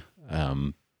is. Yeah.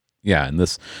 Yeah, and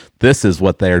this is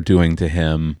what they are doing to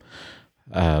him,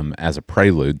 as a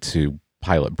prelude to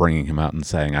Pilate bringing him out and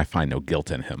saying, "I find no guilt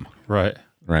in him." Right.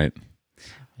 Right.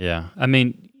 Yeah. I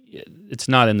mean, it's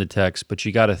not in the text, but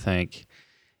you got to think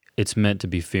it's meant to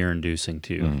be fear-inducing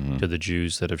too to the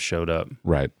Jews that have showed up.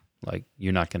 Right. Like,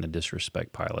 you're not going to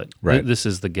disrespect Pilate. Right. This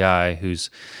is the guy who's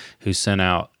sent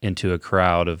out into a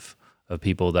crowd of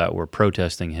people that were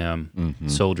protesting him,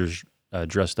 soldiers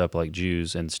dressed up like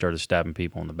Jews, and started stabbing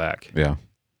people in the back. Yeah.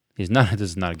 This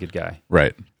is not a good guy.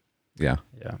 Right. Yeah.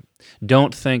 Yeah.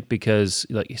 Don't think because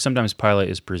like sometimes Pilate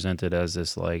is presented as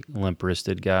this like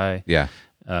limp-wristed guy. Yeah.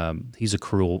 He's a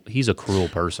cruel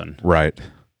person. Right.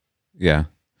 Yeah.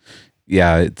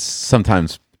 Yeah. It's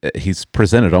sometimes he's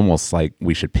presented almost like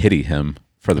we should pity him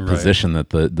for the position that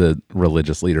the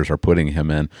religious leaders are putting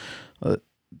him in.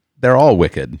 They're all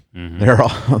wicked.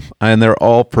 They're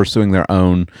all pursuing their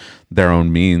own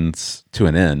means to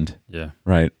an end. Yeah.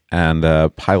 Right. And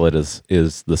Pilate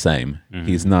is the same.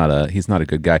 He's not a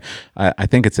good guy. I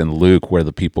think it's in Luke where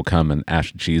the people come and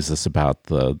ask Jesus about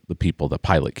the people that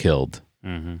Pilate killed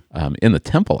in the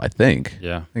temple. I think.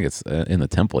 Yeah. I think it's in the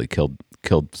temple. He killed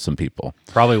some people.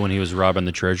 Probably when he was robbing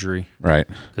the treasury. Right.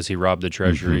 Because he robbed the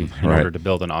treasury in order to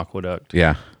build an aqueduct.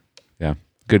 Yeah. Yeah.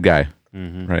 Good guy.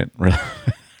 Right.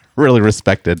 Really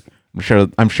respected.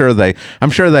 I'm sure they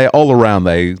all around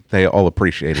they all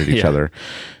appreciated each other.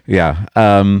 Yeah.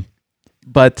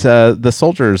 But the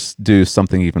soldiers do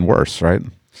something even worse, right?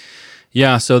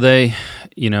 Yeah. So they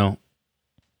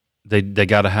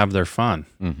got to have their fun.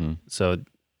 So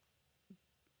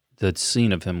the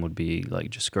scene of him would be like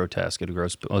just grotesque. It'd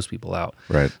gross most people out.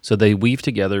 Right. So they weave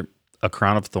together a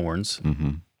crown of thorns.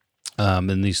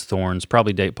 And these thorns,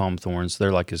 probably date palm thorns,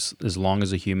 they're like as long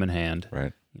as a human hand.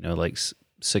 Right. Like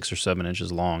 6 or 7 inches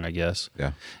long, I guess.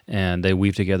 Yeah. And they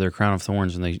weave together a crown of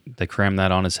thorns, and they cram that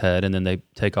on his head, and then they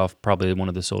take off probably one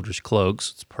of the soldiers'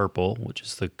 cloaks. It's purple, which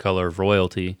is the color of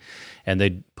royalty, and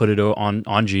they put it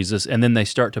on Jesus, and then they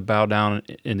start to bow down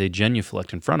and they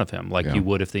genuflect in front of him, like you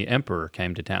would if the emperor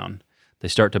came to town. They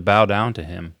start to bow down to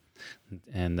him,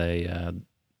 and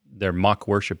they're mock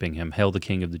worshiping him. Hail the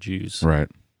King of the Jews! Right.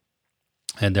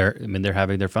 And they're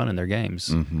having their fun in their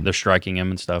games. They're striking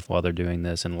him and stuff while they're doing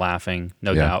this and laughing,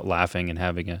 no doubt laughing and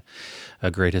having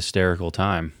a great hysterical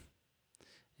time.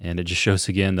 And it just shows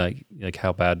again like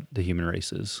how bad the human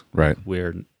race is. Right.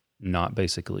 We're not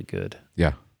basically good.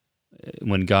 Yeah.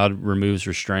 When God removes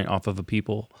restraint off of a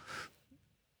people,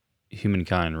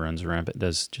 humankind runs rampant,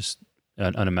 does just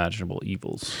unimaginable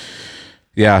evils.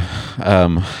 Yeah.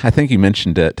 I think you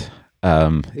mentioned it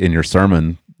in your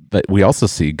sermon, but we also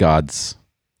see God's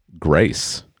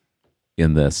grace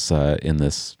in this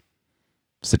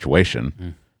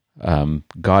situation.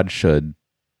 God should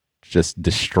just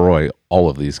destroy all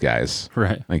of these guys.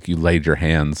 Right. Like you laid your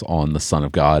hands on the Son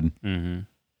of God,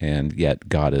 and yet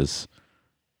God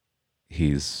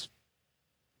he's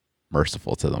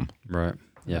merciful to them. Right.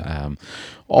 Yeah.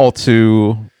 All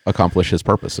to accomplish his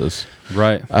purposes.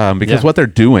 Right. Because what they're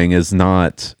doing it's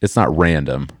not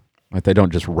random. Like they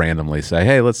don't just randomly say,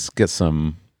 "Hey, let's get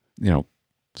some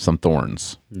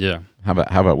thorns." Yeah. How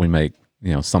about we make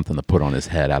something to put on his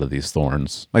head out of these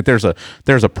thorns? Like there's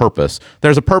a purpose.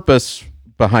 There's a purpose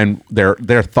behind their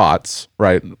thoughts,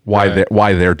 right?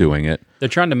 Why they're doing it. They're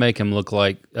trying to make him look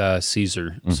like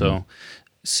Caesar. So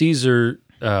Caesar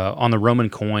on the Roman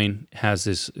coin has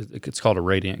this. It's called a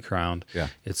radiant crown. Yeah.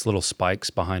 It's little spikes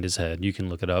behind his head. You can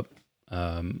look it up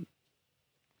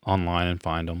online and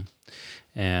find them.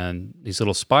 And these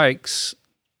little spikes,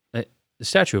 the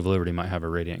Statue of Liberty might have a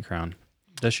radiant crown.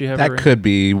 Does she have that? Could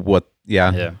be what?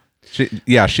 Yeah. She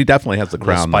definitely has the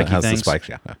crown that has the spikes.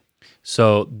 Yeah.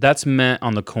 So that's meant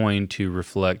on the coin to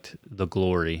reflect the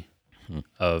glory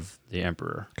of the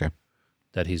emperor. Okay.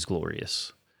 That he's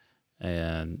glorious,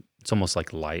 and it's almost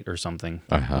like light or something.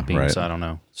 Beams, right. I don't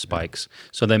know, spikes. Yeah.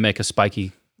 So they make a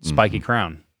spiky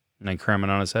crown and they cram it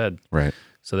on his head. Right.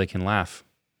 So they can laugh.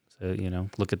 So,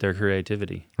 look at their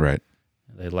creativity. Right.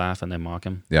 They laugh and they mock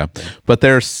him. Yeah. But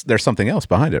there's something else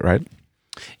behind it, right?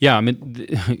 Yeah. I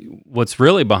mean, what's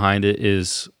really behind it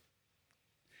is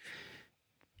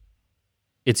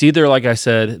It's either, like I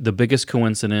said, the biggest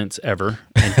coincidence ever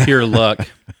and pure luck.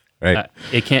 Right.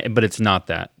 It can't, but it's not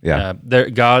that. Yeah.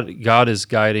 God is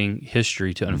guiding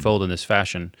history to unfold in this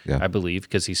fashion, Yeah. I believe,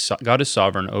 because God is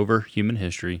sovereign over human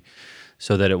history,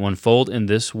 so that it will unfold in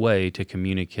this way to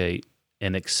communicate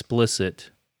an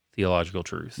explicit theological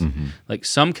truth. Mm-hmm. Like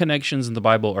some connections in the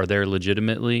Bible are there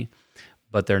legitimately,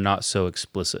 but they're not so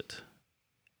explicit.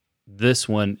 This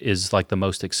one is like the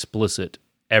most explicit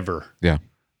ever. Yeah.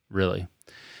 Really.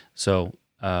 So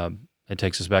it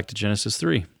takes us back to Genesis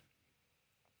 3.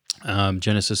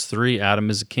 Genesis 3, Adam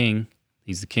is a king.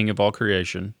 He's the king of all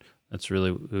creation. That's really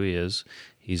who he is.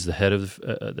 He's the head of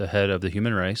the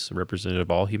human race, the representative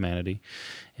of all humanity,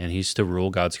 and he's to rule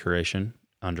God's creation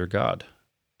under God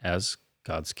as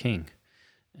God's king.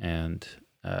 And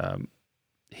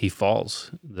he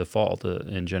falls.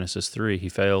 In Genesis 3, he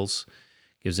fails,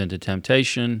 gives into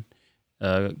temptation.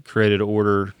 Created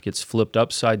order gets flipped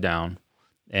upside down,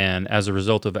 and as a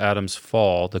result of Adam's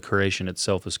fall, the creation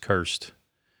itself is cursed.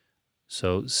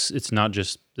 So this is not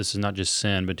just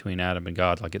sin between Adam and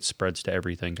God, like it spreads to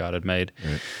everything God had made.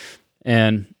 Right.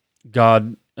 And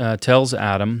God tells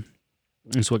Adam,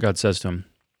 this is what God says to him,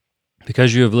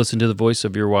 because you have listened to the voice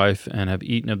of your wife and have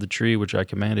eaten of the tree which I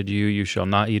commanded you, you shall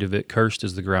not eat of it. Cursed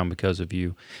is the ground because of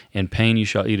you. In pain you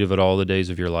shall eat of it all the days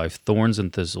of your life. Thorns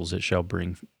and thistles it shall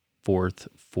bring forth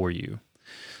for you.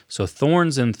 So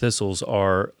thorns and thistles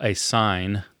are a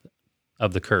sign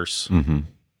of the curse, of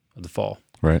the fall.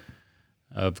 Right.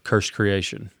 Of cursed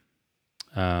creation.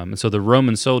 And so the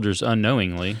Roman soldiers,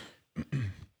 unknowingly,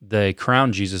 they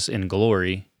crown Jesus in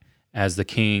glory as the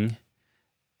king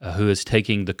who is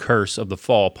taking the curse of the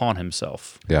fall upon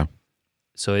himself. Yeah.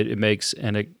 So it makes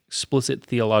an explicit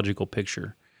theological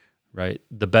picture, right?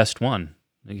 The best one.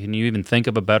 Can you even think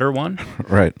of a better one?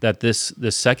 Right. That this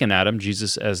second Adam,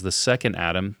 Jesus as the second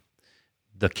Adam,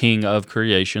 the king of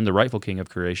creation, the rightful king of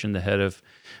creation, the head of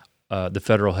the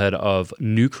federal head of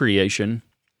new creation,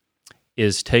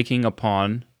 is taking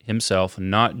upon himself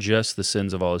not just the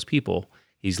sins of all his people,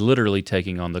 he's literally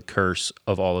taking on the curse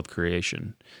of all of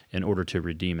creation in order to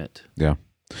redeem it. Yeah.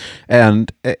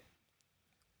 And,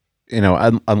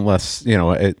 unless,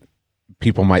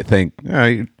 people might think,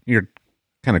 you're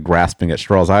kind of grasping at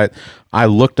straws. I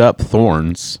looked up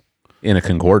thorns in a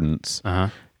concordance,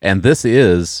 and this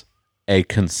is a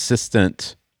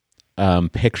consistent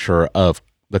picture of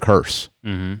the curse.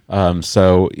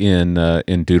 So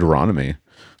in Deuteronomy,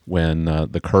 when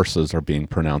the curses are being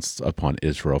pronounced upon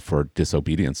Israel for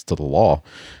disobedience to the law,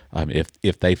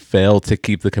 if they fail to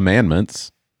keep the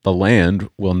commandments, the land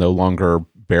will no longer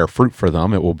bear fruit for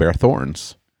them; it will bear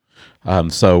thorns.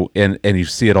 So you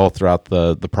see it all throughout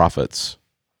the prophets,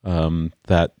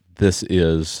 that this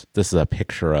is a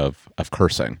picture of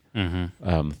cursing,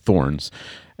 thorns.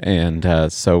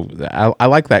 And so I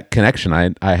like that connection.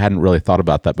 I hadn't really thought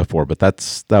about that before, but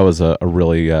that was a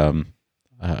really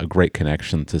a great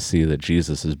connection to see that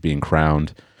Jesus is being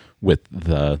crowned with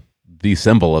the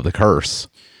symbol of the curse.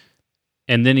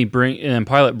 And then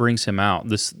Pilate brings him out.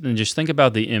 And just think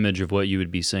about the image of what you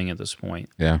would be seeing at this point.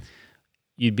 Yeah.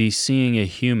 You'd be seeing a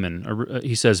human.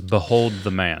 He says, "Behold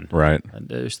the man." Right.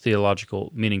 There's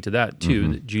theological meaning to that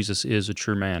too. That Jesus is a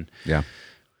true man. Yeah.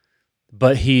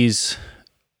 But he's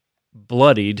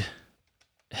bloodied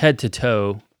head to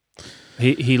toe.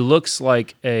 He looks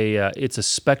like it's a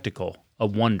spectacle, a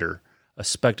wonder, a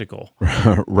spectacle.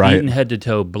 Right. Eaten head to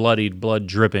toe, bloodied, blood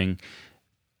dripping,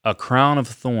 a crown of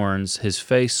thorns, his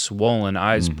face swollen,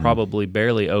 eyes probably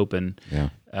barely open.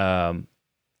 Yeah.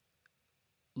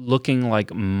 Looking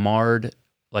like marred,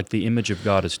 like the image of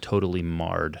God is totally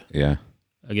marred. Yeah.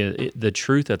 Again, the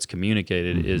truth that's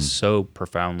communicated is so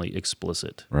profoundly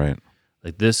explicit. Right.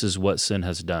 Like this is what sin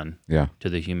has done to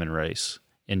the human race,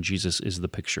 and Jesus is the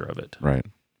picture of it. Right.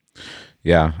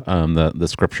 Yeah. The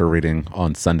scripture reading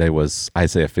on Sunday was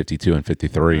Isaiah 52 and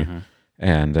 53,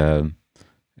 and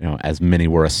as many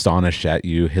were astonished at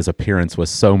you, his appearance was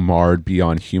so marred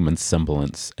beyond human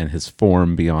semblance, and his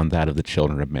form beyond that of the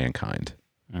children of mankind.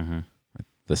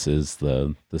 This is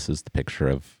the picture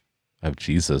of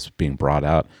Jesus being brought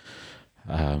out,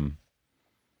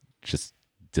 just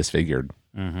disfigured,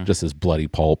 just his bloody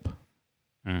pulp.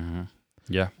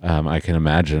 Yeah. I can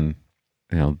imagine,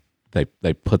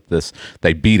 they put this,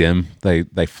 they beat him,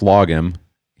 they flog him,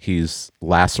 he's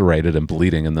lacerated and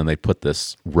bleeding, and then they put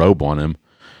this robe on him.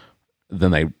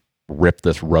 Then they rip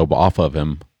this robe off of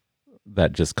him.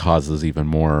 That just causes even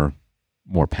more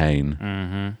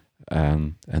pain.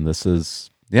 And this is,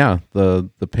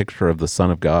 the picture of the Son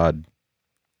of God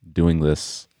doing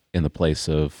this in the place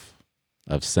of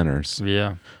sinners.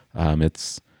 Yeah.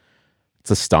 It's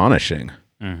astonishing.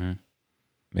 I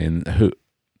mean,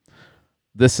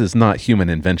 this is not human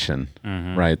invention,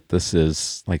 right? This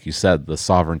is, like you said, the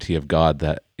sovereignty of God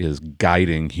that is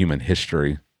guiding human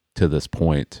history to this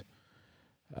point.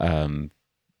 And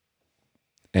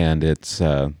it's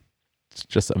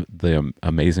just the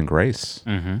amazing grace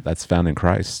that's found in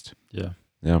Christ. Yeah.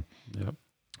 Yeah. Yep.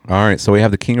 All right. So we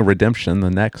have the King of Redemption, the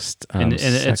next and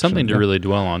it's something to really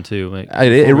dwell on, too. Like,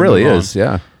 it really is,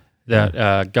 yeah.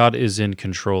 That God is in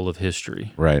control of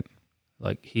history. Right.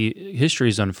 Like history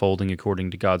is unfolding according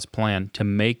to God's plan to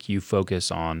make you focus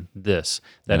on this,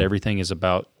 that everything is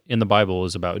about, in the Bible,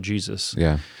 is about Jesus.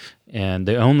 Yeah. And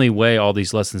the only way all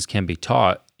these lessons can be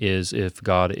taught is if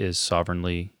God is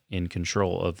sovereignly in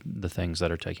control of the things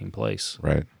that are taking place.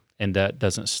 Right. And that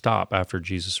doesn't stop after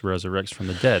Jesus resurrects from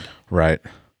the dead. Right.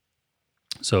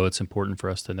 So it's important for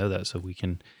us to know that, so we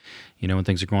can, when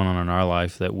things are going on in our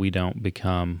life, that we don't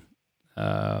become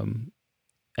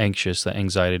anxious, that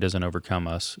anxiety doesn't overcome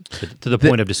us to the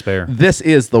point of despair. This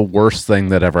is the worst thing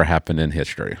that ever happened in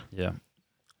history. Yeah.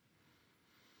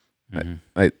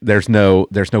 There's no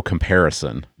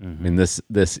comparison. I mean, this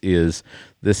is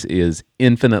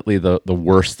infinitely the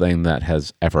worst thing that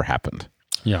has ever happened.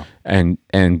 Yeah.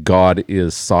 And God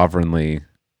is sovereignly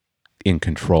in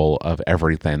control of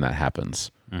everything that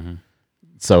happens.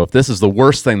 So if this is the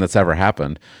worst thing that's ever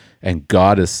happened, and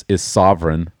God is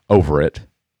sovereign over it,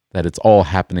 that it's all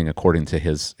happening according to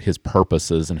his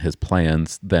purposes and his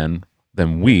plans, then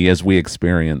we, as we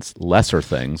experience lesser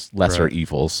things, lesser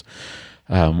evils,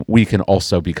 we can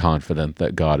also be confident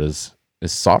that God is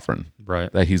sovereign,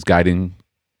 right? That he's guiding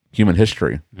human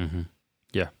history.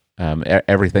 Yeah.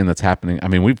 Everything that's happening. I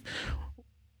mean,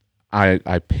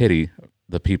 I pity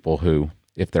the people who,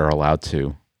 if they're allowed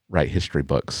to, write history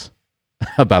books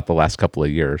about the last couple of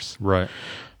years. Right.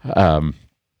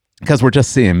 Because we're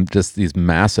just seeing these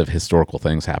massive historical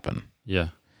things happen. Yeah.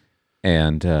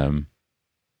 And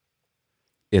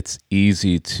it's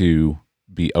easy to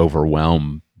be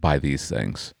overwhelmed by these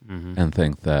things and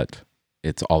think that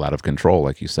it's all out of control,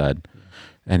 like you said.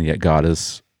 And yet God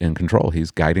is in control.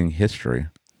 He's guiding history.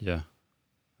 Yeah.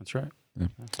 That's right. Yeah.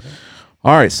 That's right.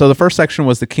 All right, so the first section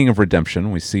was the King of Redemption.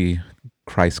 We see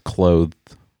Christ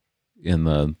clothed in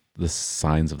the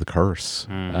signs of the curse,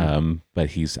 but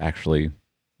he's actually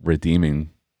redeeming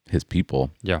his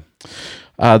people. Yeah.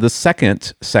 The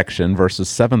second section, verses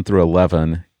 7 through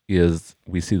 11, is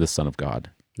we see the Son of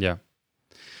God. Yeah.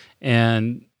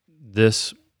 And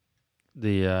the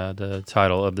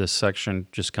title of this section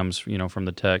just comes, from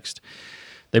the text.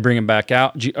 They bring him back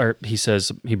out, or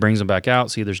he brings him back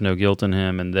out. See, there's no guilt in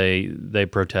him, and they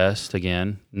protest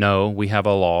again. No, we have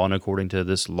a law, and according to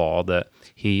this law, that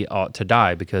he ought to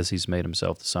die because he's made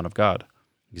himself the Son of God.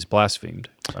 He's blasphemed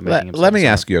by making himself. Let me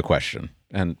ask you a question,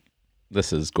 and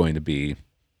this is going to be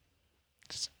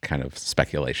just kind of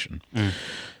speculation.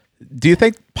 Do you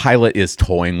think Pilate is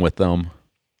toying with them?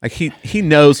 Like he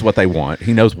knows what they want.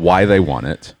 He knows why they want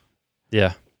it.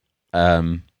 Yeah.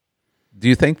 Do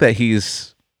you think that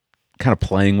he's kind of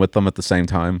playing with them at the same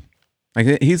time?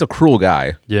 Like, he's a cruel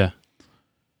guy. Yeah.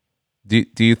 Do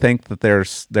you think that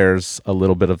there's a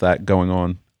little bit of that going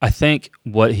on? I think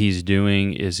what he's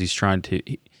doing is he's trying to.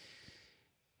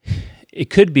 It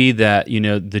could be that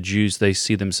the Jews, they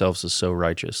see themselves as so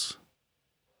righteous,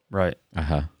 right?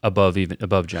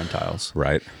 Above Gentiles,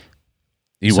 right?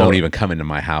 You won't even come into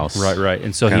my house, right.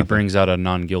 And so he brings out a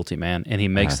non-guilty man, and he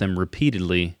makes them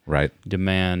repeatedly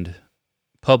demand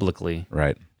publicly,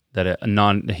 right, that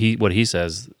what he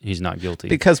says, he's not guilty.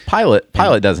 Because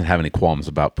Pilate doesn't have any qualms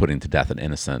about putting to death an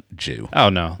innocent Jew. Oh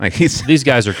no, like these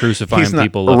guys are crucifying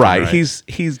people left and right.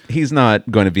 He's not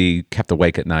going to be kept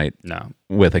awake at night. No.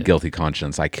 With a guilty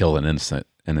conscience. I killed an innocent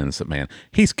man.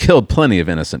 He's killed plenty of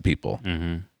innocent people.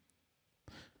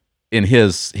 In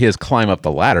his climb up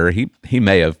the ladder, he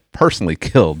may have personally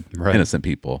killed innocent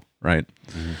people, right?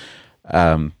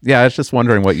 I was just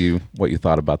wondering what you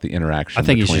thought about the interaction. I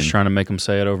think he's just trying to make them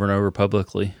say it over and over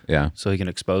publicly. Yeah. So he can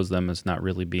expose them as not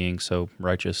really being so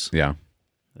righteous. Yeah.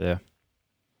 Yeah.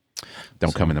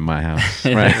 Don't come into my house.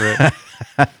 Right.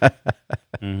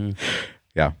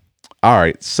 Yeah. All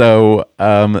right. So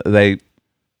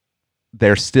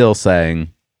they're still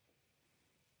saying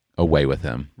away with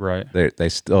him. Right. They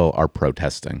still are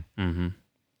protesting.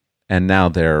 And now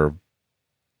their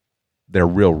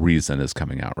real reason is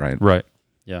coming out, right? Right.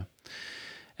 Yeah.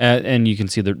 And you can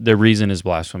see their reason is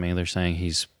blasphemy. They're saying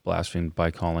he's blasphemed by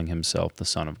calling himself the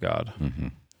Son of God.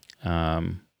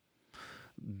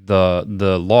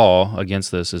 The law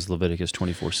against this is Leviticus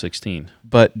 24:16.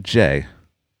 But Jay,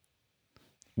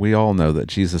 we all know that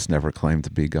Jesus never claimed to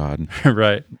be God,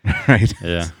 Right. right?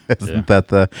 Yeah. Isn't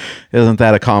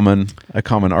that a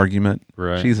common argument?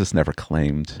 Right. Jesus never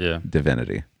claimed Yeah.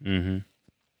 divinity. Mm-hmm.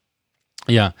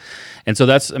 Yeah. And so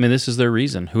this is their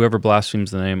reason. Whoever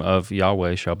blasphemes the name of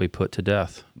Yahweh shall be put to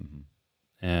death.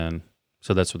 Mm-hmm. And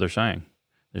so that's what they're saying.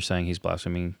 They're saying he's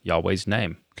blaspheming Yahweh's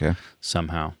name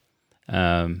somehow.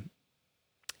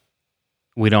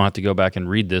 We don't have to go back and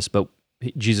read this, but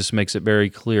Jesus makes it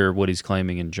very clear what he's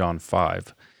claiming in John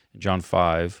 5. In John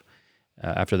 5,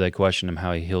 after they question him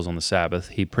how he heals on the Sabbath,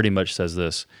 he pretty much says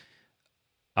this: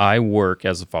 I work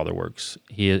as the Father works.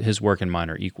 His work and mine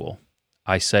are equal.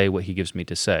 I say what he gives me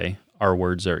to say. Our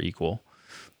words are equal.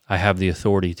 I have the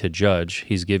authority to judge.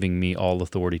 He's giving me all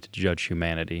authority to judge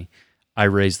humanity. I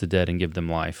raise the dead and give them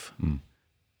life.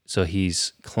 So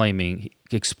he's claiming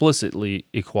explicitly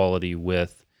equality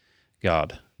with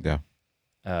God. Yeah.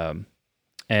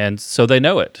 And so they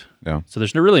know it. Yeah. So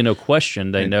there's really no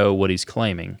question. They know what he's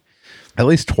claiming. At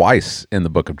least twice in the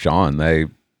book of John,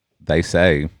 they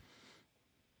say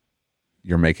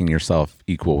you're making yourself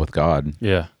equal with God.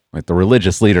 Yeah. Like the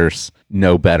religious leaders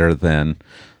know better than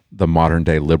the modern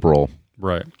day liberal.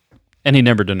 Right. And he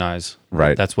never denies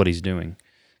Right. that's what he's doing,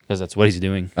 because that's what he's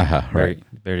doing. Right.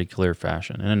 Very clear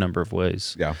fashion in a number of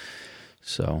ways. Yeah.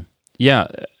 So, yeah.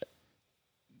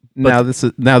 Now this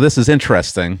is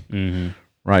interesting. Mm-hmm.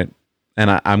 Right.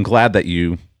 And I'm glad that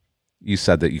you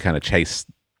said that you kind of chased,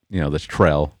 this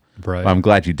trail. Right. I'm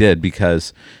glad you did,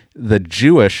 because the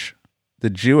Jewish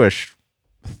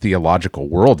theological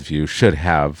worldview should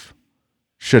have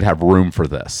room for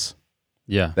this.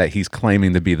 Yeah. That he's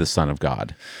claiming to be the Son of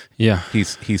God. Yeah.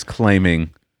 He's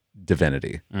claiming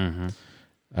divinity.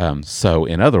 Mm-hmm. So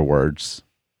in other words,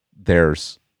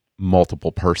 there's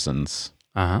multiple persons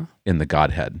in the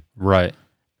Godhead. Right.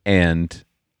 And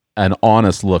an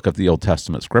honest look of the Old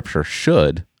Testament scripture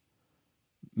should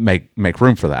make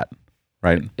room for that,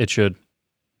 right? It should.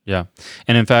 Yeah.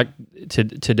 And in fact,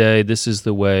 today, this is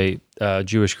the way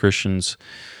Jewish Christians,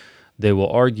 they will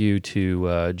argue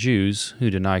to Jews who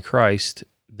deny Christ.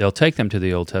 They'll take them to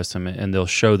the Old Testament and they'll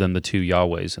show them the two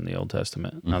Yahwehs in the Old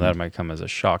Testament. Mm-hmm. Now, that might come as a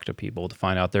shock to people to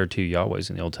find out there are two Yahwehs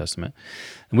in the Old Testament.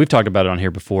 And we've talked about it on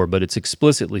here before, but it's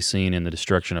explicitly seen in the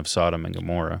destruction of Sodom and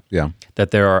Gomorrah. Yeah.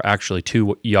 That there are actually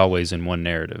two Yahwehs in one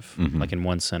narrative, like in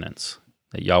one sentence.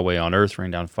 That Yahweh on earth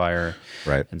rained down fire,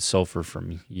 right, and sulfur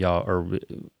from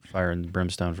fire and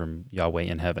brimstone from Yahweh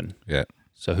in heaven. Yeah.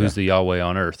 So who's the Yahweh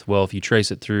on earth? Well, if you trace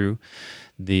it through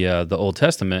the Old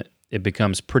Testament, it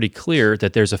becomes pretty clear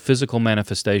that there's a physical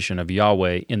manifestation of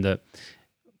Yahweh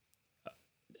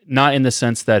not in the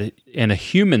sense that in a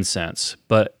human sense,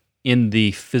 but in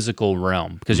the physical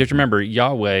realm. Because you have to remember,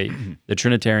 Yahweh, the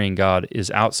Trinitarian God, is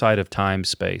outside of time,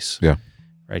 space. Yeah.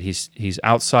 Right? He's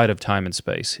outside of time and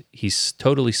space. He's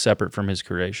totally separate from his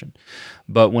creation.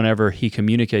 But whenever he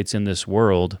communicates in this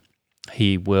world,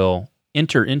 he will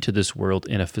enter into this world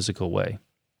in a physical way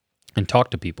and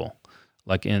talk to people.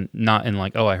 Not in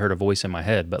like, oh, I heard a voice in my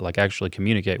head, but like actually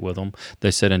communicate with them.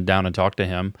 They sit down and talk to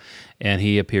him, and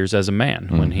he appears as a man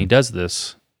when he does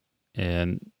this.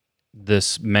 And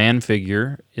this man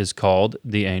figure is called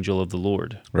the angel of the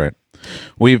Lord. Right.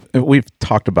 We've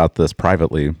talked about this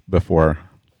privately before.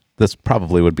 This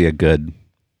probably would be a good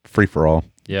free-for-all,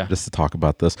 just to talk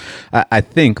about this. I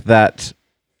think that,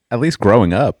 at least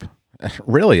growing up,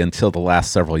 really until the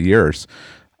last several years,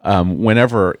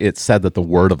 whenever it said that the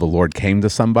word of the Lord came to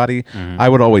somebody, I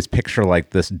would always picture like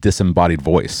this disembodied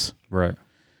voice. Right.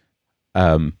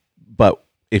 But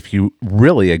if you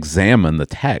really examine the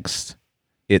text,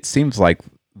 it seems like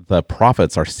the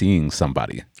prophets are seeing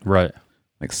somebody. Right.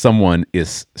 Like someone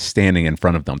is standing in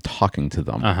front of them, talking to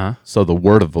them. So the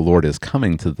word of the Lord is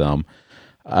coming to them.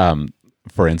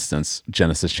 For instance,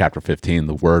 Genesis chapter 15,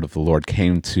 the word of the Lord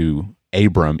came to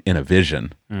Abram in a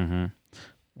vision.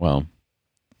 Well,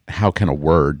 how can a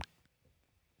word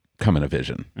come in a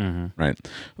vision, right?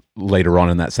 Later on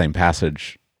in that same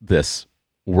passage, this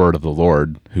word of the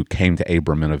Lord who came to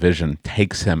Abram in a vision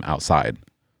takes him outside.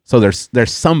 So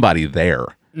there's somebody there.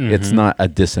 It's not a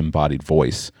disembodied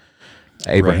voice.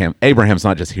 Abraham's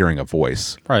not just hearing a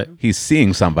voice. Right. He's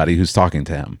seeing somebody who's talking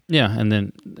to him. Yeah, and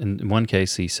then in one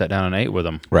case, he sat down and ate with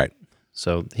him. Right.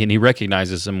 So he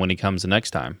recognizes him when he comes the next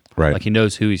time. Right. Like he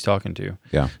knows who he's talking to.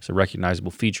 Yeah. So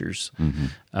recognizable features.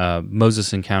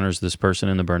 Moses encounters this person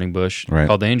in the burning bush Right.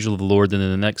 called the angel of the Lord. Then in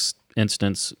the next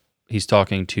instance, he's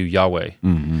talking to Yahweh.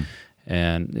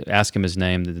 And ask him his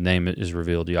name, the name is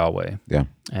revealed, Yahweh. Yeah.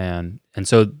 And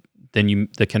so then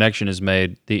the connection is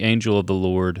made. The angel of the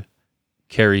Lord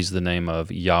carries the name of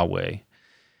Yahweh.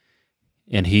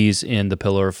 And he's in the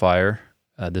pillar of fire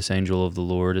This angel of the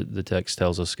Lord, the text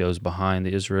tells us, goes behind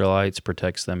the Israelites,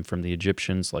 protects them from the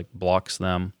Egyptians, like blocks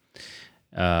them,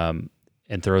 and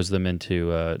throws them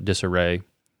into disarray.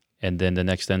 And then the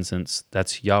next instance,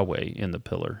 that's Yahweh in the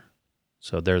pillar.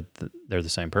 So they're the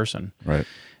same person. Right.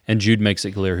 And Jude makes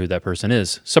it clear who that person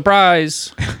is.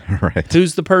 Surprise! Right.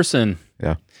 Who's the person?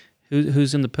 Yeah.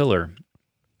 Who's in the pillar?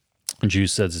 And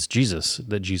Jude says it's Jesus,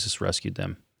 that Jesus rescued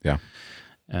them. Yeah.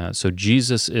 So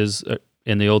Jesus is,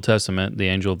 in the Old Testament, the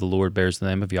angel of the Lord bears the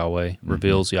name of Yahweh,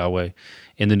 reveals Yahweh.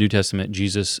 In the New Testament,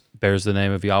 Jesus bears the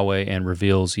name of Yahweh and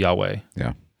reveals Yahweh.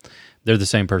 Yeah. They're the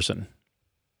same person.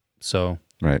 So...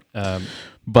 Right.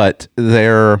 But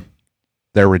they're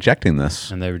rejecting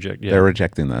this. And they reject. Yeah. They're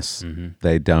rejecting this. Mm-hmm.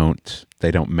 They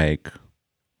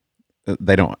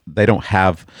don't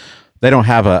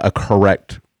have a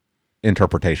correct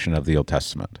interpretation of the Old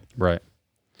Testament. Right.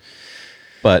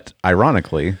 But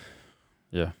ironically,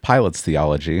 yeah, Pilate's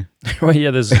theology. Well,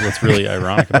 yeah, this is what's really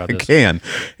ironic about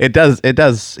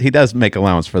this. He does make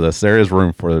allowance for this. There is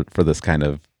room for this kind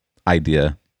of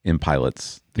idea in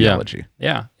Pilate's theology.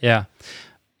 Yeah.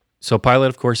 So Pilate,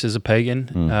 of course, is a pagan.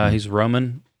 Mm-hmm. He's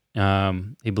Roman.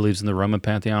 He believes in the Roman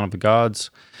pantheon of the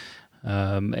gods,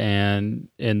 and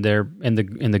in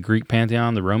the Greek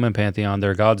pantheon, the Roman pantheon,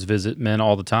 their gods visit men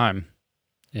all the time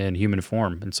in human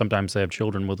form, and sometimes they have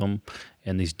children with them.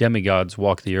 And these demigods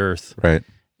walk the earth, right?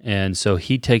 And so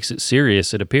he takes it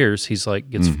serious. It appears he's like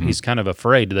he's kind of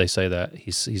afraid. Do they say that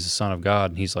he's the son of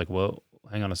God? And he's like, well,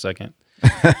 hang on a second.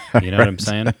 You know what I'm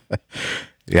saying?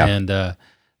 Yeah. And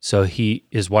so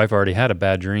his wife already had a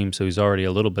bad dream, so he's already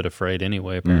a little bit afraid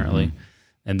anyway, apparently. Mm-hmm.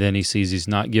 And then he sees he's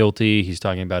not guilty. He's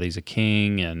talking about he's a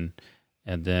king, and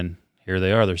then here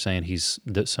they are. They're saying he's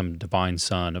some divine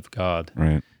son of God.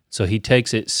 Right. So he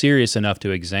takes it serious enough to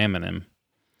examine him.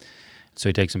 So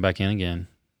he takes him back in again,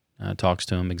 talks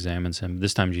to him, examines him.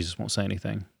 This time Jesus won't say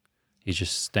anything. He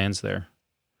just stands there.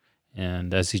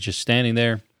 And as he's just standing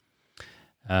there,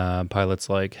 Pilate's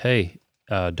like, hey,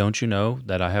 don't you know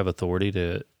that I have authority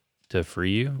to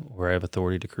free you, or I have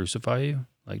authority to crucify you?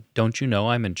 Like, don't you know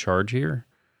I'm in charge here?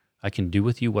 I can do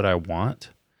with you what I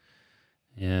want.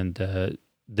 And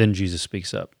then Jesus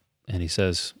speaks up, and he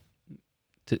says,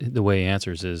 the way he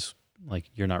answers is, like,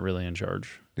 you're not really in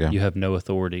charge. Yeah. You have no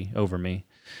authority over me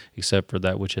except for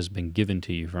that which has been given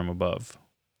to you from above.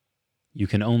 You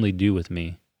can only do with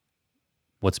me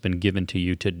what's been given to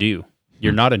you to do.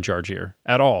 You're not in charge here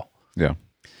at all. Yeah.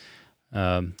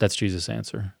 That's Jesus'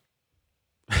 answer.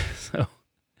 So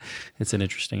it's an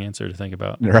interesting answer to think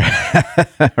about.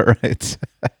 Right. Right.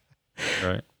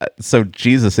 Right. So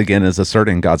Jesus, again, is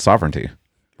asserting God's sovereignty.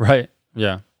 Right.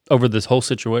 Yeah. Over this whole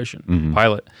situation.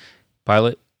 Mm-hmm.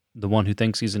 Pilate, the one who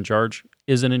thinks he's in charge,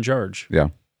 isn't in charge. Yeah.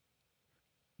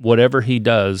 Whatever he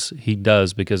does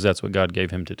because that's what God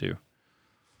gave him to do.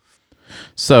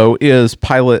 So is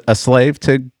Pilate a slave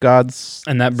to God's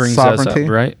and that brings sovereignty? us up,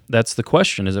 right? That's the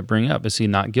question. Does it bring up? Is he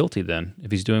not guilty then,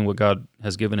 if he's doing what God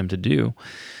has given him to do?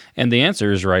 And the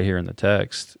answer is right here in the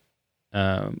text.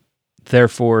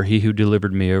 Therefore, he who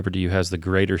delivered me over to you has the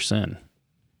greater sin.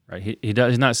 Right?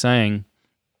 He's not saying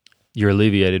you're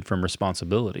alleviated from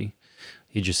responsibility.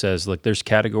 He just says, look, there's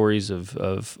categories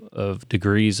of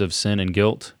degrees of sin and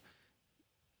guilt.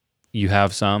 You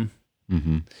have some.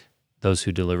 Mm-hmm. Those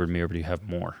who delivered me over to you have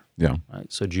more. Yeah. Right?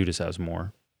 So Judas has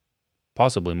more,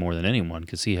 possibly more than anyone,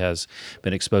 because he has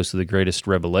been exposed to the greatest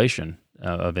revelation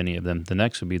of any of them. The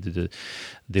next would be the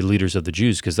leaders of the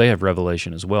Jews, because they have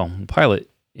revelation as well. Pilate,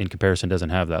 in comparison,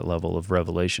 doesn't have that level of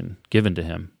revelation given to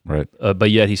him. Right. But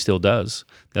yet he still does.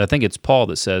 And I think it's Paul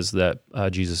that says that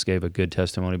Jesus gave a good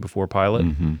testimony before Pilate.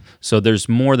 Mm-hmm. So there's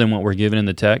more than what we're given in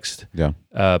the text. Yeah.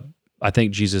 I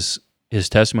think Jesus, his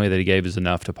testimony that he gave is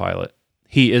enough to Pilate.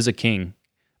 He is a king,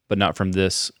 but not from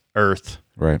this earth.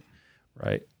 Right.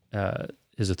 Right.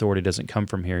 His authority doesn't come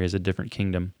from here. He has a different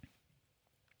kingdom.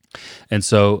 And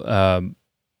so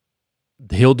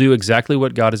he'll do exactly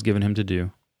what God has given him to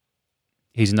do.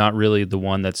 He's not really the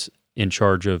one that's in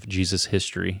charge of Jesus'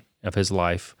 history, of his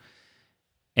life,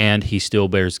 and he still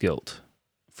bears guilt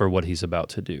for what he's about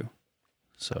to do.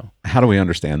 So, how do we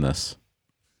understand this?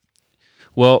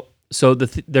 Well, so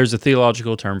there's a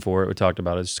theological term for it. We talked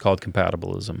about it. It's called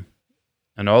compatibilism.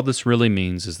 And all this really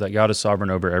means is that God is sovereign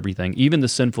over everything, even the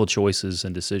sinful choices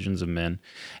and decisions of men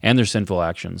and their sinful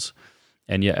actions.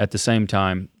 And yet, at the same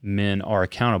time, men are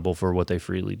accountable for what they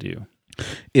freely do.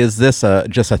 Is this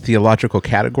just a theological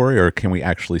category, or can we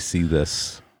actually see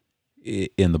this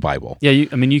in the Bible? Yeah,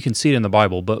 you can see it in the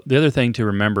Bible, but the other thing to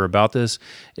remember about this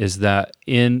is that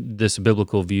in this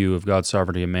biblical view of God's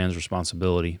sovereignty and man's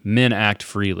responsibility, men act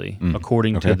freely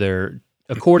according to their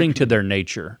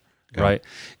nature. right?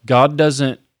 God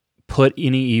doesn't put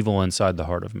any evil inside the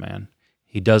heart of man.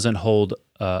 He doesn't hold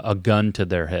a gun to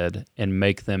their head and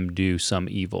make them do some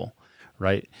evil,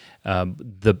 right?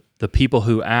 The people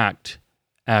who act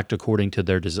according to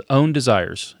their own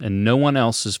desires, and no one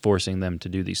else is forcing them to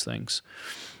do these things.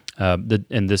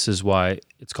 And this is why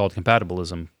it's called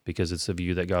compatibilism, because it's the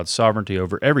view that God's sovereignty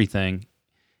over everything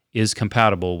is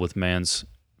compatible with man's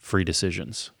free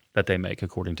decisions that they make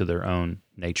according to their own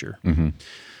nature. Mm-hmm.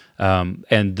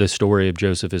 And the story of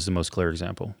Joseph is the most clear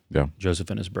example. Yeah. Joseph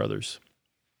and his brothers.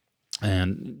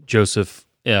 And Joseph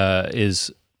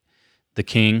is the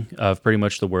king of pretty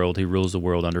much the world. He rules the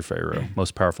world under Pharaoh,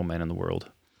 most powerful man in the world.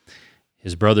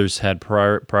 His brothers had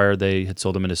prior they had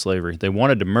sold him into slavery. They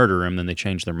wanted to murder him, then they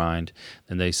changed their mind.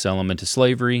 Then they sell him into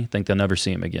slavery, think they'll never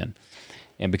see him again.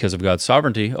 And because of God's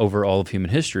sovereignty over all of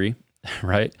human history,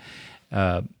 right,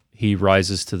 he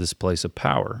rises to this place of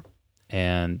power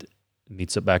and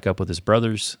meets back up with his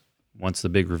brothers. Once the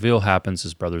big reveal happens,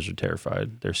 his brothers are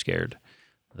terrified. They're scared.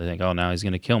 They think, oh, now he's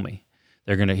going to kill me.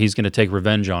 He's going to take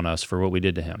revenge on us for what we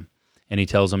did to him. And he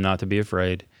tells them not to be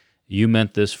afraid. You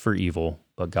meant this for evil,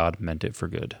 but God meant it for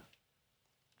good.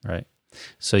 Right?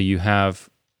 So you have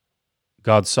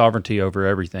God's sovereignty over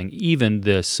everything, even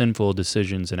the sinful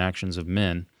decisions and actions of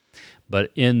men.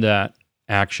 But in that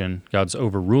action, God's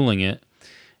overruling it,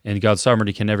 and God's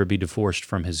sovereignty can never be divorced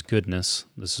from his goodness.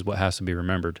 This is what has to be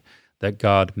remembered, that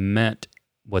God meant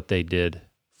what they did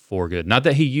for good. Not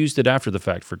that he used it after the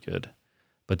fact for good,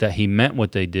 but that he meant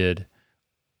what they did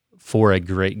for a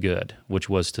great good, which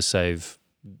was to save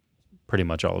pretty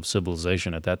much all of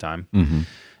civilization at that time,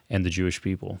 and the Jewish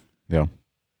people. Yeah.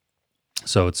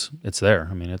 So it's there.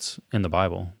 I mean, it's in the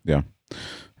Bible. Yeah.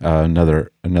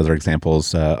 Another example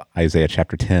is Isaiah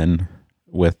chapter 10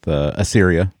 with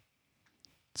Assyria.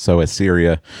 So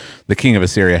Assyria, the king of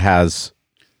Assyria has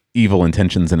evil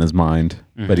intentions in his mind,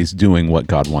 but he's doing what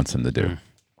God wants him to do,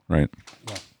 right?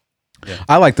 Yeah. Yeah.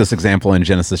 I like this example in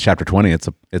Genesis chapter 20. It's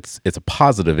a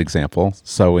positive example.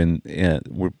 So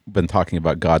we've been talking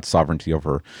about God's sovereignty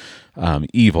over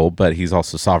evil, but he's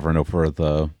also sovereign over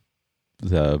the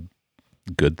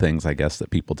good things, I guess, that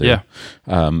people do.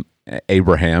 Yeah.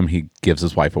 Abraham, he gives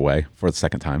his wife away for the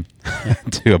second time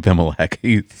to Abimelech.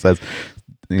 He says,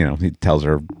 he tells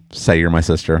her, say you're my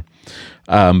sister.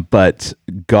 But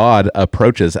God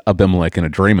approaches Abimelech in a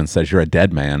dream and says, you're a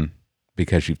dead man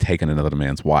because you've taken another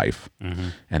man's wife.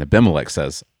 And Abimelech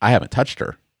says, I haven't touched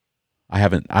her. I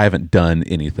haven't done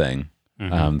anything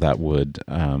that would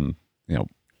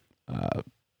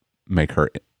make her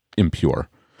impure.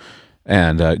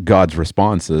 And God's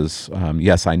response is,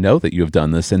 yes, I know that you have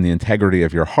done this in the integrity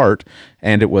of your heart,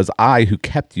 and it was I who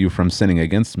kept you from sinning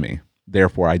against me.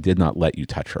 Therefore, I did not let you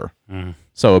touch her.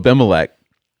 So Abimelech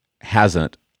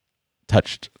hasn't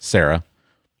touched Sarah,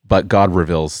 but God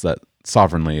reveals that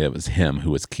sovereignly it was him who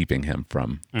was keeping him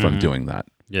from doing that.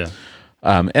 Yeah.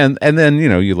 And then,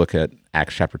 you look at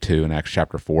Acts chapter 2 and Acts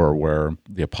chapter 4, where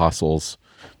the apostles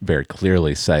very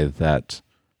clearly say that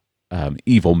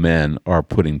evil men are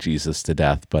putting Jesus to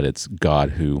death, but it's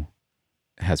God who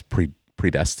has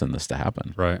predestined this to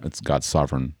happen. Right. It's God's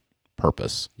sovereign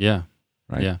purpose. Yeah.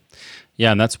 Right. Yeah.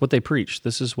 Yeah. And that's what they preach.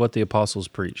 This is what the apostles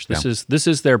preach. This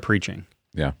is their preaching.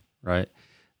 Yeah. Right.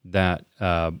 That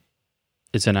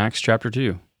it's in Acts chapter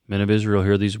 2. Men of Israel,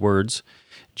 hear these words.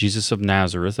 Jesus of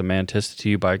Nazareth, a man tested to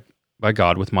you by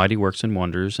God with mighty works and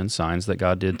wonders and signs that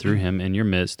God did through him in your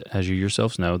midst, as you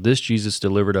yourselves know. This Jesus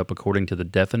delivered up according to the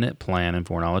definite plan and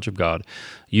foreknowledge of God,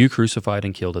 you crucified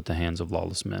and killed at the hands of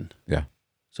lawless men. Yeah.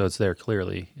 So it's there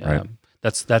clearly. Right.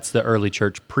 That's the early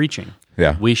church preaching.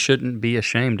 Yeah. We shouldn't be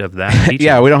ashamed of that teaching.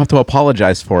 Yeah, we don't have to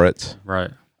apologize for it. Right.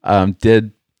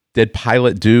 Did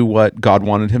Pilate do what God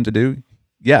wanted him to do?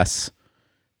 Yes.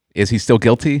 Is he still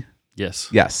guilty? Yes.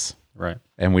 Yes. Right.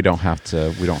 And we don't have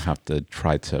to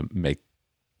try to make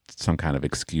some kind of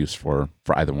excuse for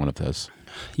either one of those.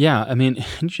 Yeah, I mean,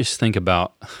 just think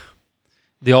about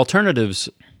the alternatives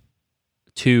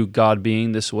to God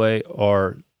being this way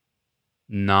are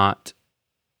not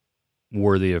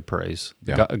worthy of praise.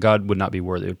 Yeah. God would not be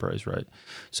worthy of praise, right?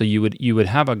 So you would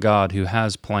have a God who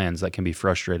has plans that can be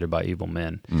frustrated by evil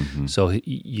men. So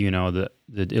the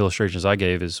illustrations I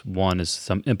gave is one is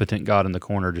some impotent God in the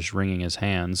corner just wringing his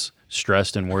hands,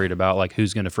 stressed and worried about like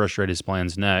who's going to frustrate his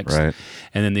plans next. Right.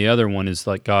 And then the other one is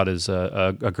like God is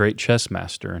a great chess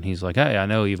master, and he's like, hey, I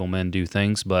know evil men do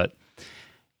things,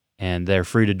 and they're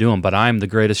free to do them, but I'm the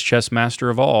greatest chess master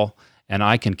of all, and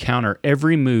I can counter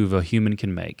every move a human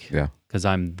can make. Yeah. Because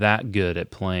I'm that good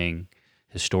at playing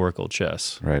historical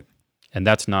chess. Right. And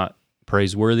that's not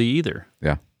praiseworthy either.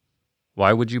 Yeah.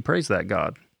 Why would you praise that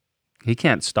God? He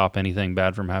can't stop anything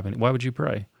bad from happening. Why would you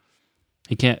pray?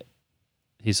 He can't.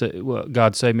 He said, well,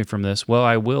 God save me from this. Well,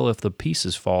 I will if the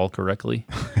pieces fall correctly.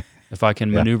 If I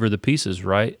can maneuver the pieces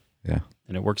right,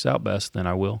 and it works out best, then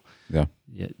I will. Yeah.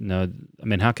 No, I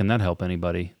mean, how can that help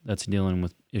anybody that's dealing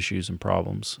with issues and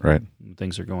problems? Right.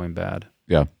 Things are going bad.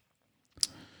 Yeah.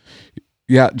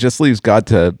 Yeah, it just leaves God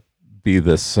to be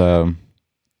this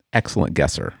excellent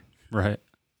guesser. Right.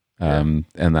 And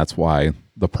that's why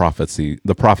the prophecies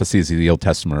of the Old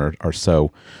Testament are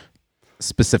so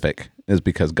specific, is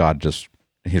because God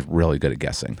he's really good at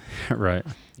guessing. Right.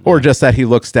 Or just that he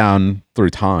looks down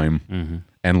through time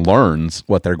and learns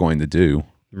what they're going to do,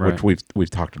 which we've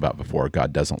talked about before.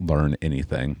 God doesn't learn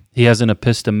anything. He has an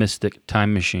epistemistic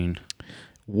time machine.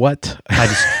 What?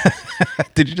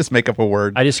 Did you just make up a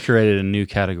word? I just created a new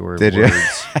category of Did you?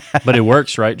 words. But it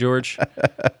works, right, George?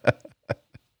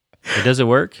 Does it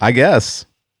work? I guess.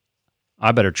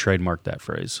 I better trademark that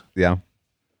phrase. Yeah.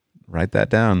 Write that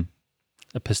down.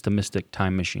 Epistemistic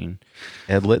time machine.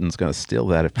 Ed Litton's going to steal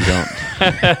that if you don't.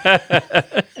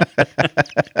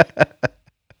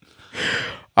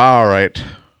 All right.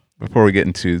 Before we get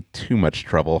into too much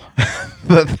trouble,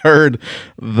 the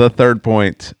third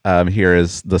point here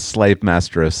is the slave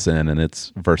master of sin, and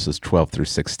it's verses 12 through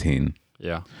 16.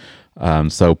 Yeah.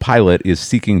 So Pilate is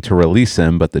seeking to release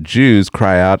him, but the Jews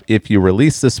cry out, "If you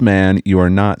release this man, you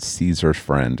are not Caesar's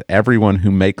friend. Everyone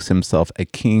who makes himself a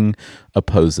king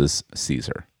opposes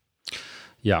Caesar."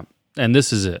 Yeah, and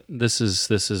this is it. This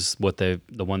is what the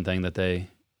one thing that they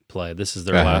play. This is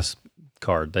their last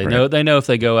card. They know if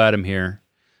they go at him here,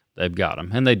 they've got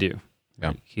him, and they do.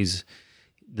 Yeah.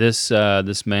 This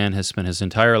man has spent his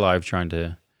entire life trying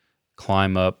to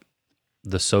climb up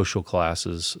the social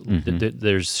classes.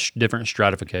 There's different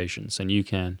stratifications, and you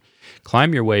can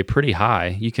climb your way pretty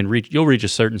high. You'll reach a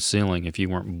certain ceiling if you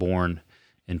weren't born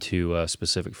into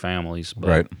specific families.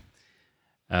 But,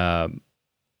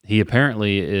 he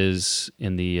apparently is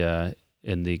in the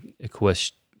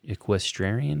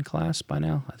equestrian class by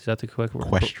now. Is that the correct word?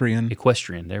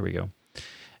 Equestrian. There we go.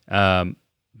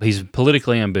 He's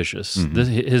politically ambitious.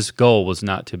 His goal was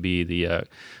not to be the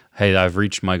hey, I've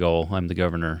reached my goal. I'm the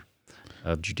governor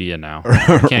of Judea now.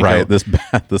 Right. This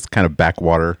kind of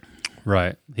backwater.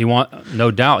 Right.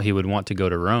 No doubt he would want to go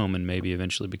to Rome and maybe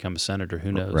eventually become a senator.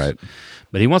 Who knows? Right.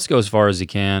 But he wants to go as far as he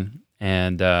can,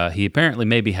 and he apparently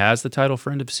maybe has the title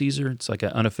friend of Caesar. It's like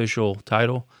an unofficial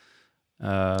title.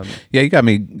 Yeah, you got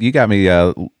me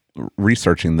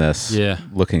researching this. Yeah.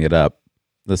 Looking it up.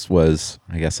 This was,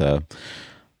 I guess, a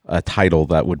title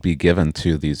that would be given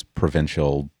to these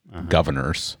provincial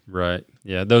governors. Right.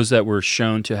 Yeah. Those that were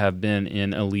shown to have been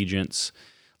in allegiance,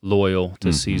 loyal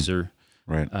to Caesar.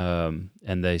 Right.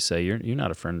 And they say, you're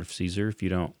not a friend of Caesar if you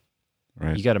don't.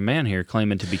 Right. You got a man here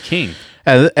claiming to be king.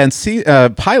 And see,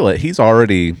 Pilate, he's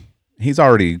already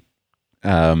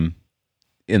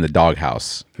in the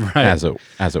doghouse, right,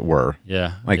 as it were.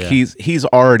 Yeah. Like he's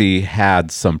already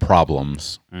had some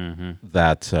problems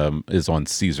that is on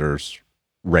Caesar's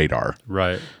radar.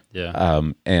 Right. Yeah.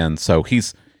 And so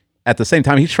he's at the same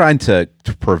time he's trying to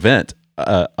prevent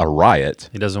a riot.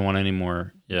 He doesn't want any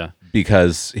more. Yeah.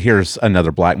 Because here's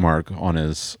another black mark on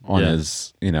his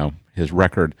his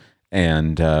record,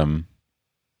 and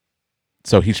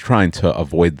so he's trying to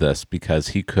avoid this because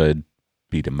he could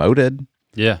be demoted.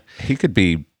 Yeah. He could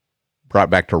be brought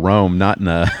back to Rome, not in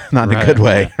a good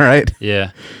way, right?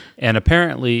 Yeah. And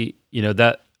apparently,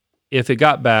 that if it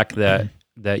got back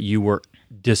that you were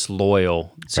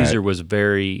disloyal, Caesar was a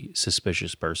very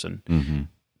suspicious person.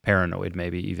 Paranoid,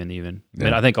 maybe even. Yeah. I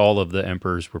mean, I think all of the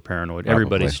emperors were paranoid. Probably.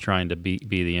 Everybody's trying to be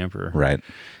the emperor. Right.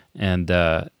 And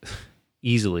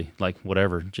easily, like,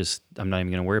 whatever, just I'm not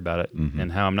even going to worry about it.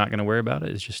 And how I'm not going to worry about it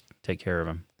is just take care of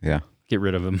him. Yeah. Get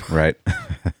rid of him. Right.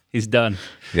 He's done.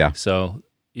 Yeah. So,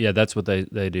 yeah, that's what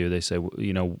they do. They say,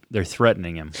 they're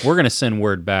threatening him. We're going to send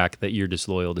word back that you're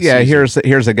disloyal to Caesar.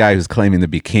 Here's a guy who's claiming to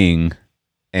be king,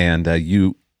 and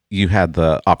you had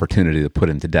the opportunity to put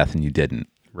him to death, and you didn't.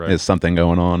 Right. Is something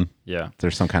going on? Yeah.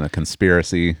 There's some kind of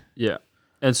conspiracy. Yeah.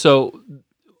 And so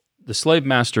the slave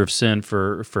master of sin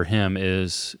for him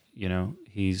is,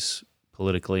 he's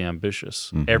politically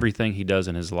ambitious. Everything he does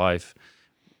in his life,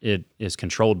 it is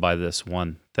controlled by this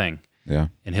one thing. Yeah.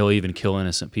 And he'll even kill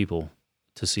innocent people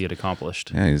to see it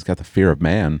accomplished. Yeah, he's got the fear of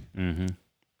man.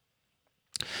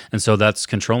 And so that's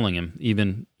controlling him,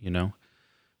 even, in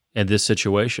this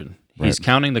situation. He's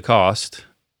counting the cost.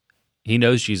 He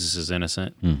knows Jesus is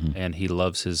innocent, and he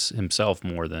loves himself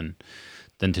more than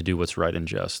to do what's right and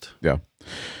just. Yeah.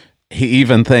 He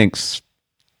even thinks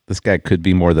this guy could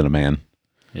be more than a man.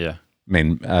 Yeah. I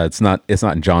mean, it's not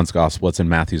in John's gospel. It's in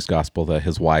Matthew's gospel that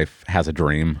his wife has a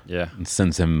dream. Yeah. And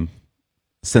sends him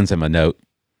a note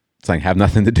saying, "Have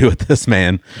nothing to do with this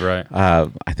man." Right.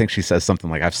 I think she says something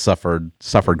like, "I've suffered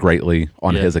greatly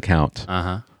on his account."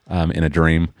 In a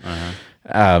dream.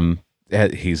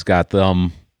 He's got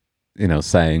them,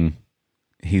 saying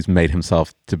he's made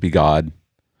himself to be God,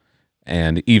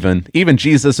 and even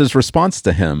Jesus' response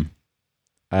to him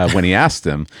when he asked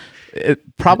him,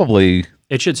 it probably.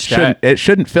 It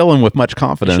shouldn't fill him with much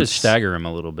confidence. It should stagger him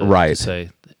a little bit. Right. To say,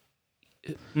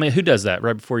 I mean, who does that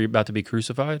right before you're about to be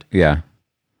crucified? Yeah.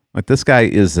 Like this guy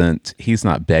he's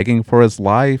not begging for his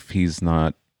life. He's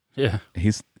not,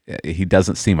 he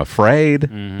doesn't seem afraid.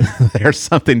 Mm-hmm. There's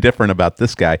something different about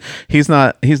this guy. He's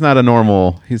not a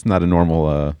normal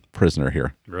prisoner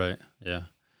here. Right. Yeah.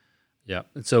 Yeah.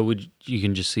 And so you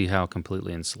can just see how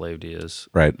completely enslaved he is.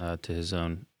 Right. To his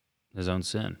own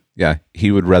sin. Yeah,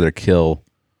 he would rather kill,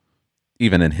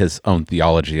 even in his own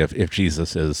theology of if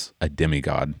Jesus is a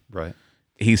demigod. Right.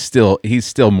 He's still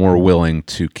more willing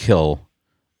to kill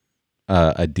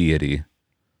a deity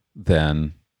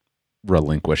than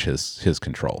relinquish his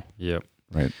control. Yep.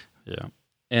 Right. Yeah.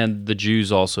 And the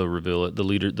Jews also reveal it. The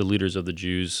leaders of the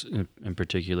Jews, in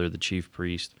particular, the chief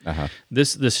priest.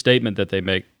 This statement that they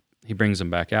make, he brings them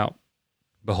back out.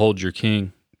 Behold your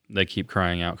king. They keep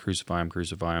crying out, crucify him,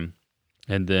 crucify him.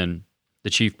 And then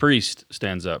the chief priest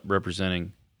stands up,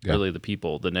 representing really the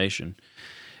people, the nation.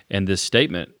 And this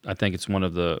statement, I think it's one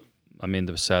of the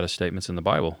saddest statements in the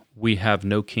Bible. We have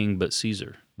no king but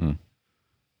Caesar. Mm.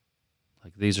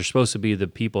 Like these are supposed to be the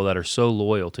people that are so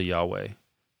loyal to Yahweh,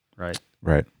 right?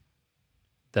 Right.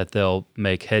 That they'll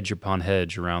make hedge upon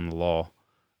hedge around the law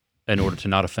in order to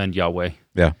not offend Yahweh.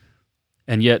 Yeah.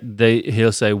 And yet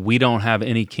he'll say, we don't have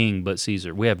any king but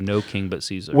Caesar. We have no king but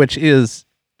Caesar. Which is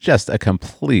just a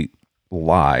complete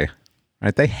lie,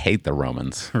 right? They hate the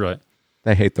Romans. Right.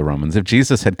 They hate the Romans. If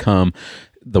Jesus had come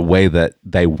the way that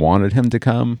they wanted him to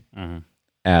come,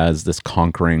 as this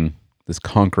conquering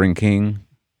king,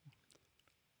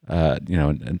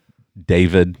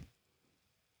 David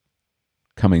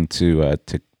coming to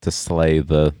slay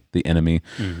the enemy,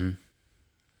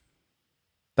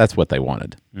 that's what they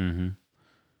wanted. Mm-hmm.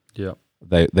 Yeah.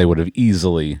 They would have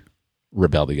easily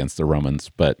rebelled against the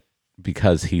Romans, but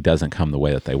because he doesn't come the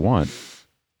way that they want,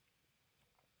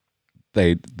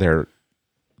 they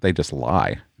just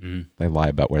lie. Mm. They lie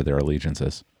about where their allegiance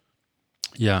is.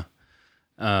 Yeah.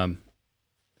 And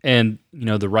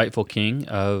the rightful king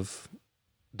of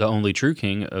the only true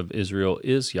king of Israel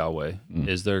is Yahweh,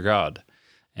 is their God.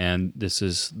 And this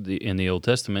is in the Old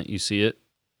Testament, you see it.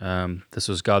 This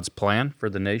was God's plan for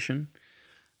the nation.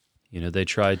 They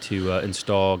tried to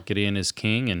install Gideon as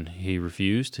king, and he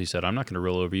refused. He said, I'm not going to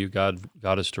rule over you. God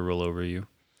is to rule over you.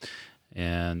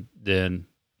 And then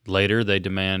later they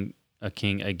demand a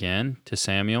king again to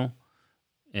Samuel,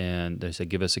 and they said,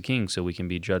 give us a king so we can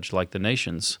be judged like the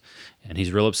nations. And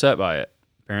he's real upset by it.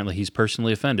 Apparently he's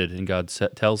personally offended, and God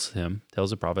tells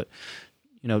the prophet,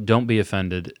 don't be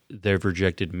offended. They've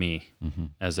rejected me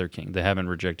as their king. They haven't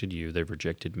rejected you. They've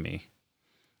rejected me.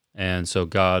 And so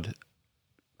God,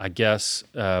 I guess,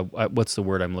 what's the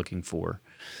word I'm looking for?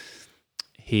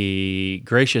 He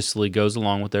graciously goes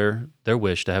along with their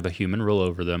wish to have a human rule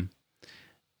over them.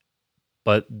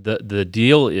 But the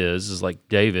deal is like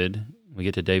David, we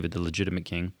get to David, the legitimate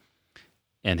king,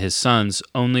 and his sons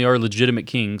only are legitimate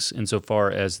kings insofar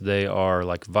as they are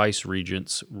like vice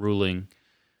regents ruling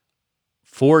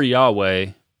for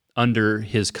Yahweh under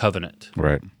his covenant.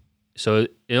 Right. So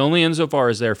only insofar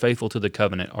as they're faithful to the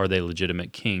covenant are they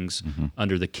legitimate kings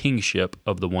under the kingship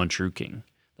of the one true king.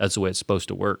 That's the way it's supposed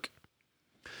to work.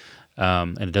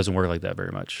 And it doesn't work like that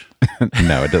very much.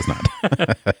 No, it does not.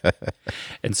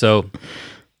 And so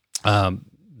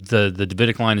the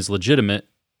Davidic line is legitimate,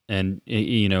 and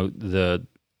the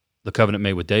covenant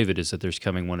made with David is that there's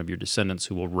coming one of your descendants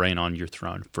who will reign on your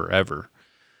throne forever.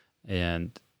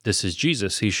 And this is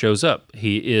Jesus. He shows up.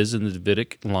 He is in the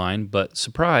Davidic line, but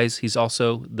surprise, he's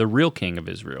also the real king of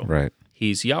Israel. Right.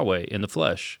 He's Yahweh in the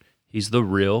flesh. He's the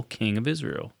real king of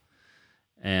Israel.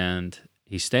 And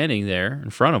he's standing there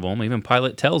in front of them. Even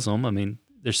Pilate tells them,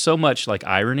 there's so much like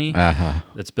irony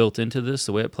that's built into this,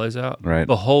 the way it plays out. Right.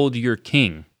 Behold your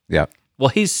king. Yeah. Well,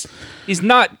 he's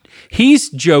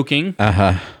joking,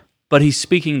 but he's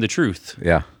speaking the truth.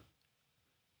 Yeah.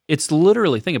 It's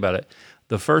literally, think about it,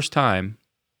 the first time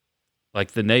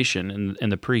like the nation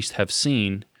and the priest have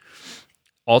seen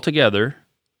altogether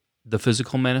the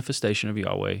physical manifestation of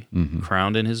Yahweh,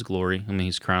 crowned in his glory.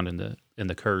 He's crowned in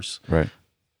the curse. Right.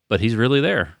 But he's really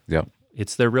there. Yeah.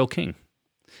 It's their real king.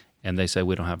 And they say,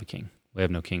 we don't have a king. We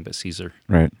have no king but Caesar.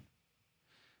 Right.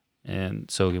 And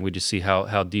so again, we just see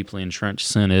how deeply entrenched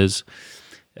sin is,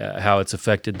 how it's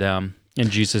affected them. And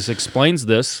Jesus explains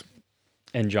this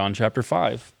in John chapter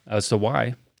 5 as to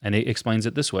why. And he explains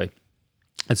it this way.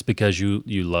 It's because you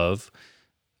love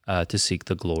to seek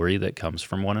the glory that comes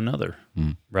from one another.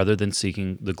 Rather than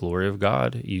seeking the glory of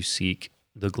God, you seek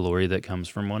the glory that comes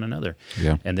from one another.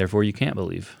 Yeah. And therefore you can't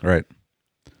believe. Right.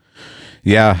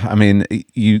 Yeah, I mean,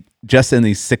 you just in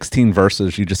these 16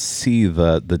 verses, you just see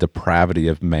the depravity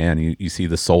of man. You see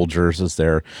the soldiers as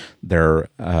they're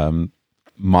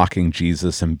mocking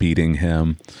Jesus and beating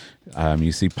him.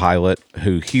 You see Pilate,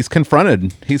 who he's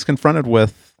confronted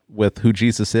with who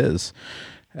Jesus is,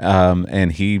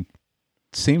 and he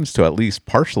seems to at least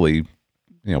partially,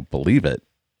 believe it.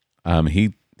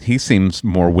 He seems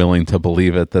more willing to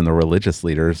believe it than the religious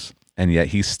leaders. And yet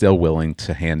he's still willing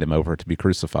to hand him over to be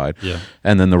crucified. Yeah.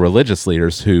 And then the religious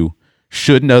leaders who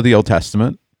should know the Old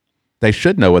Testament, they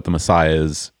should know what the Messiah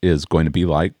is going to be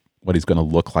like, what he's going to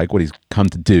look like, what he's come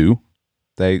to do.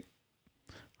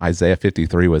 Isaiah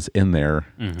 53 was in their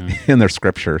in their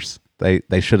scriptures.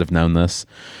 They should have known this.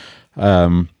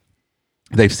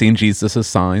 They've seen Jesus'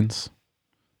 signs.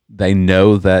 They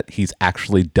know that he's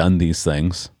actually done these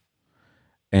things.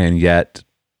 And yet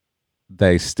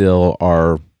they still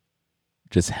are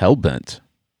just hell-bent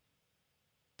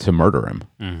to murder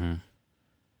him.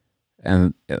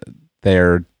 And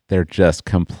they're just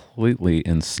completely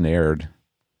ensnared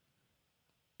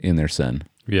in their sin.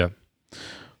 Yeah.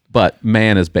 But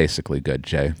man is basically good,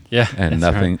 Jay. Yeah. And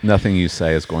nothing you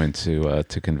say is going to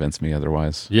convince me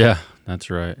otherwise. Yeah, that's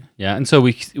right. Yeah. And so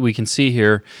we can see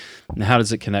here, how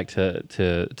does it connect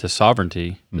to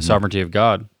sovereignty, the sovereignty of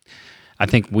God? I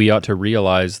think we ought to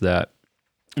realize that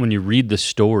when you read the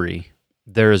story,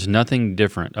 there is nothing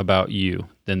different about you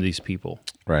than these people.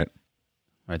 Right.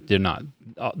 They're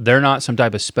not some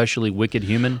type of specially wicked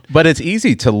human. But it's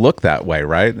easy to look that way,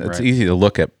 right? It's easy to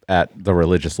look at the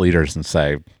religious leaders and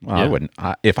say, well, Yeah. I wouldn't.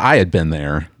 If I had been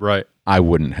there, Right. I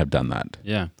wouldn't have done that.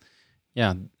 Yeah.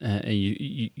 Yeah.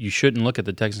 You shouldn't look at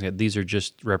the text and say, these are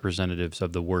just representatives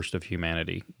of the worst of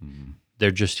humanity.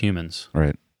 They're just humans.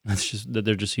 Right.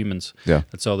 They're just humans. Yeah.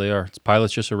 That's all they are.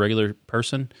 Pilate's just a regular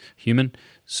person, human.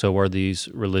 So are these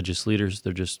religious leaders.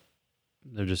 They're just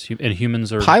and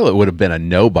humans are. Pilate would have been a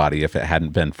nobody if it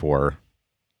hadn't been for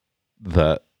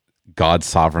the God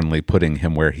sovereignly putting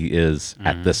him where he is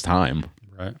at this time.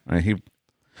 Right. I mean,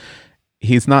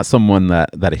 he's not someone that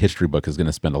a history book is going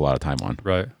to spend a lot of time on.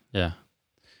 Right. Yeah.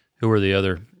 Who are the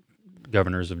other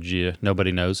governors of Judea?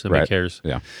 Nobody knows. Nobody cares.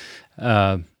 Yeah.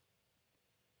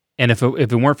 And if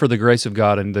it weren't for the grace of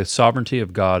God and the sovereignty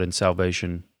of God and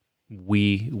salvation,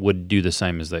 we would do the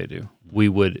same as they do. We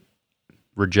would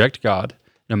reject God,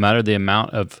 no matter the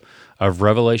amount of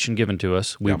revelation given to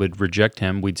us. We would reject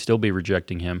him. We'd still be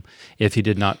rejecting him if he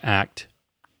did not act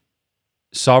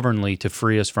sovereignly to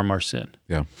free us from our sin.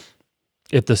 Yeah.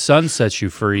 If the Son sets you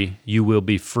free, you will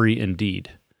be free indeed.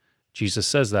 Jesus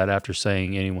says that after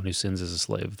saying anyone who sins is a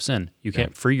slave of sin. You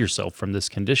can't free yourself from this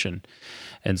condition.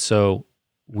 And so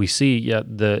we see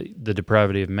the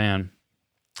depravity of man,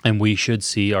 and we should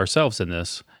see ourselves in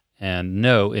this and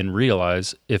know and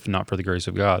realize, if not for the grace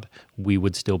of God, we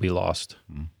would still be lost.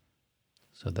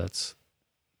 So that's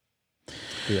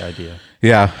the idea.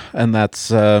 Yeah, and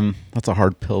that's a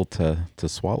hard pill to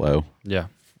swallow. Yeah.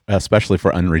 Especially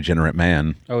for unregenerate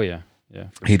man. Oh yeah. Yeah.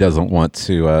 He doesn't want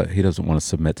to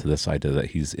submit to this idea that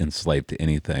he's enslaved to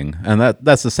anything, and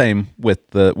that's the same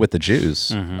with the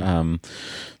Jews,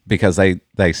 because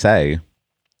they say,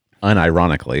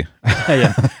 unironically,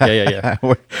 yeah.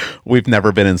 we've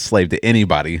never been enslaved to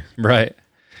anybody, Right.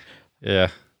 Yeah.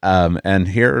 and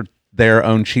here their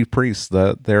own chief priests,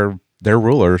 their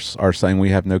rulers, are saying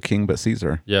we have no king but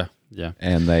Caesar. Yeah. Yeah.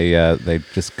 And they're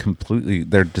just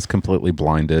completely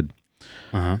blinded.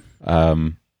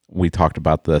 We talked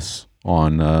about this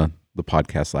on the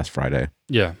podcast last Friday.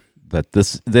 Yeah. That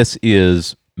this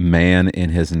is man in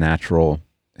his natural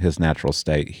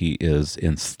state. He is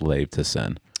enslaved to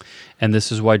sin. And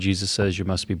this is why Jesus says you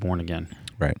must be born again.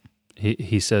 Right.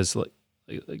 He says, like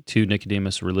to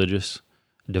Nicodemus, religious,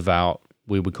 devout,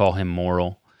 we would call him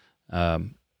moral.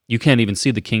 You can't even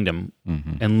see the kingdom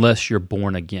unless you're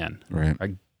born again. Right.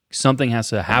 Something has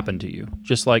to happen to you.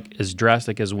 Just like as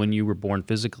drastic as when you were born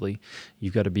physically,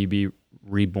 you've got to be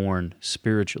reborn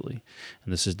spiritually.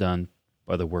 And this is done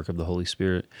by the work of the Holy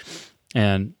Spirit.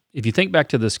 And if you think back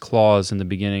to this clause in the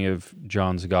beginning of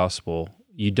John's gospel,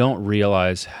 you don't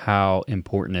realize how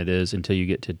important it is until you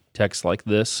get to texts like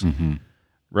this.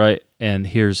 Right? And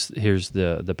here's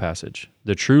the passage.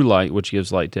 The true light, which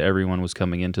gives light to everyone, was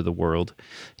coming into the world.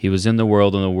 He was in the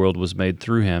world, and the world was made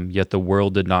through him, yet the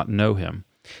world did not know him.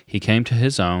 He came to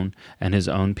his own, and his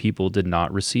own people did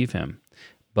not receive him.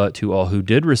 But to all who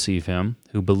did receive him,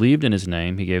 who believed in his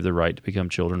name, he gave the right to become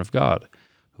children of God,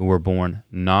 who were born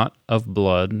not of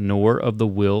blood, nor of the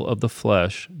will of the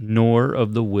flesh, nor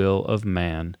of the will of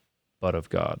man, but of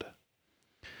God.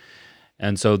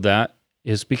 And so that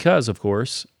is because, of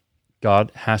course,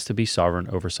 God has to be sovereign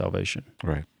over salvation.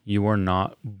 Right. You are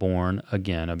not born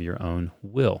again of your own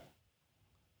will.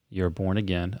 You're born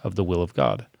again of the will of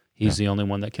God. He's the only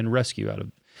one that can rescue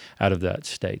out of that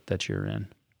state that you're in.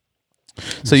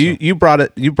 So you brought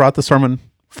the sermon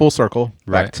full circle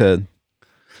back to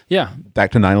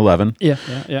 9/11.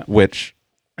 Yeah. Which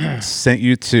sent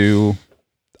you to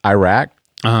Iraq,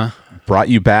 brought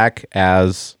you back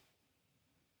as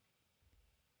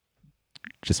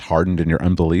just hardened in your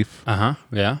unbelief. Yeah.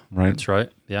 Right. That's right.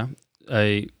 Yeah.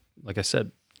 Like I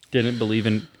said, didn't believe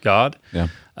in God. Yeah.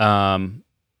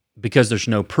 Because there's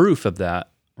no proof of that.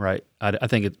 Right. I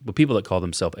think the people that call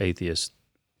themselves atheists,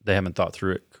 they haven't thought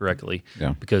through it correctly.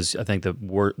 Yeah. Because I think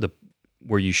where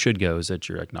you should go is that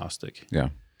you're agnostic. Yeah.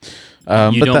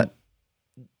 Agnostic,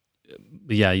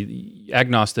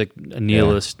 a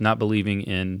nihilist, not believing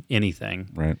in anything.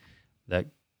 Right. That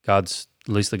God's, at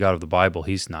least the God of the Bible,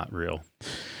 he's not real.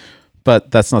 But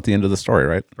that's not the end of the story,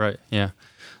 right? Right. Yeah.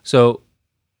 So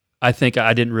I think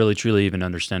I didn't really truly even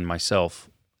understand myself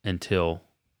until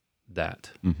that.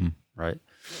 Mm-hmm. Right.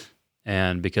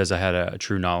 And because I had a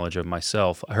true knowledge of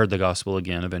myself, I heard the gospel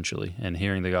again eventually. And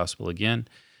hearing the gospel again,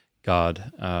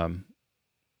 God, I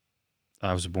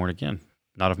was born again,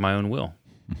 not of my own will.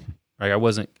 Right? I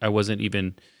wasn't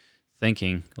even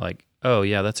thinking like, oh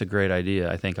yeah, that's a great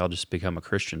idea. I think I'll just become a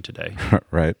Christian today.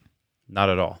 Right. Not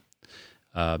at all.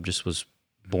 Just was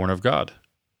born of God.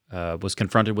 Was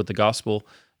confronted with the gospel,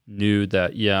 knew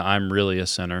that I'm really a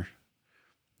sinner.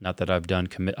 Not that I've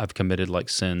committed like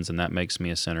sins and that makes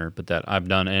me a sinner, but that I've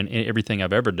done, and everything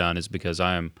I've ever done is because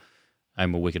I'm a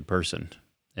wicked person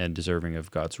and deserving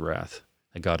of God's wrath.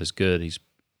 That God is good, He's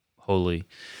holy,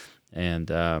 and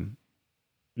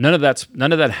none of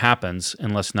that happens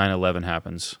unless 9/11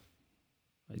 happens.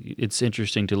 It's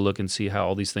interesting to look and see how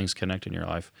all these things connect in your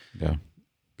life. Yeah,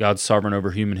 God's sovereign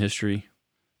over human history,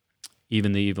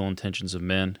 even the evil intentions of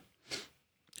men,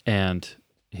 and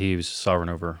He was sovereign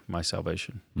over my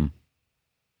salvation.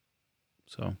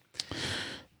 So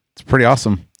it's pretty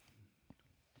awesome.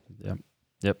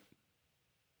 Yep.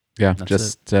 Yeah,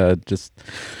 That's just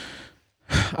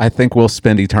I think we'll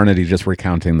spend eternity just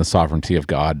recounting the sovereignty of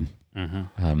God.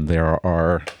 Mm-hmm. There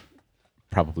are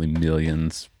probably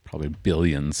millions, probably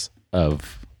billions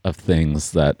of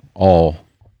things that all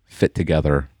fit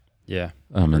together. Yeah.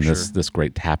 In this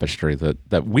great tapestry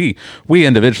that we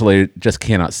individually just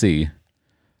cannot see.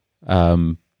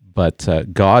 But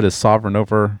God is sovereign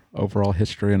over all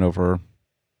history and over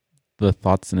the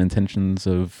thoughts and intentions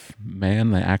of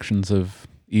man, the actions of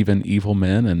even evil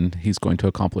men, and He's going to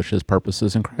accomplish His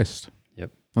purposes in Christ.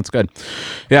 Yep. That's good.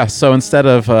 Yeah, so instead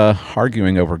of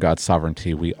arguing over God's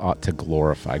sovereignty, we ought to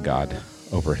glorify God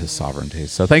over His sovereignty.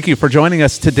 So thank you for joining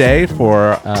us today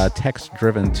for Text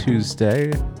Driven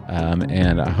Tuesday,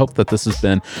 and I hope that this has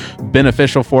been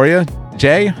beneficial for you.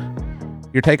 Jay,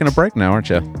 you're taking a break now, aren't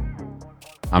you?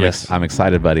 Yes. I'm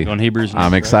excited, buddy. On Hebrews.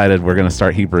 I'm excited. We're going to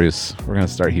start Hebrews.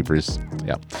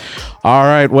 Yeah. All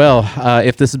right. Well,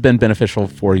 if this has been beneficial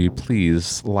for you,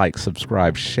 please like,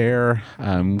 subscribe, share,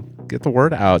 get the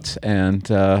word out, and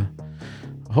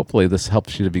hopefully this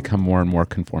helps you to become more and more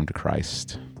conformed to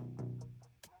Christ.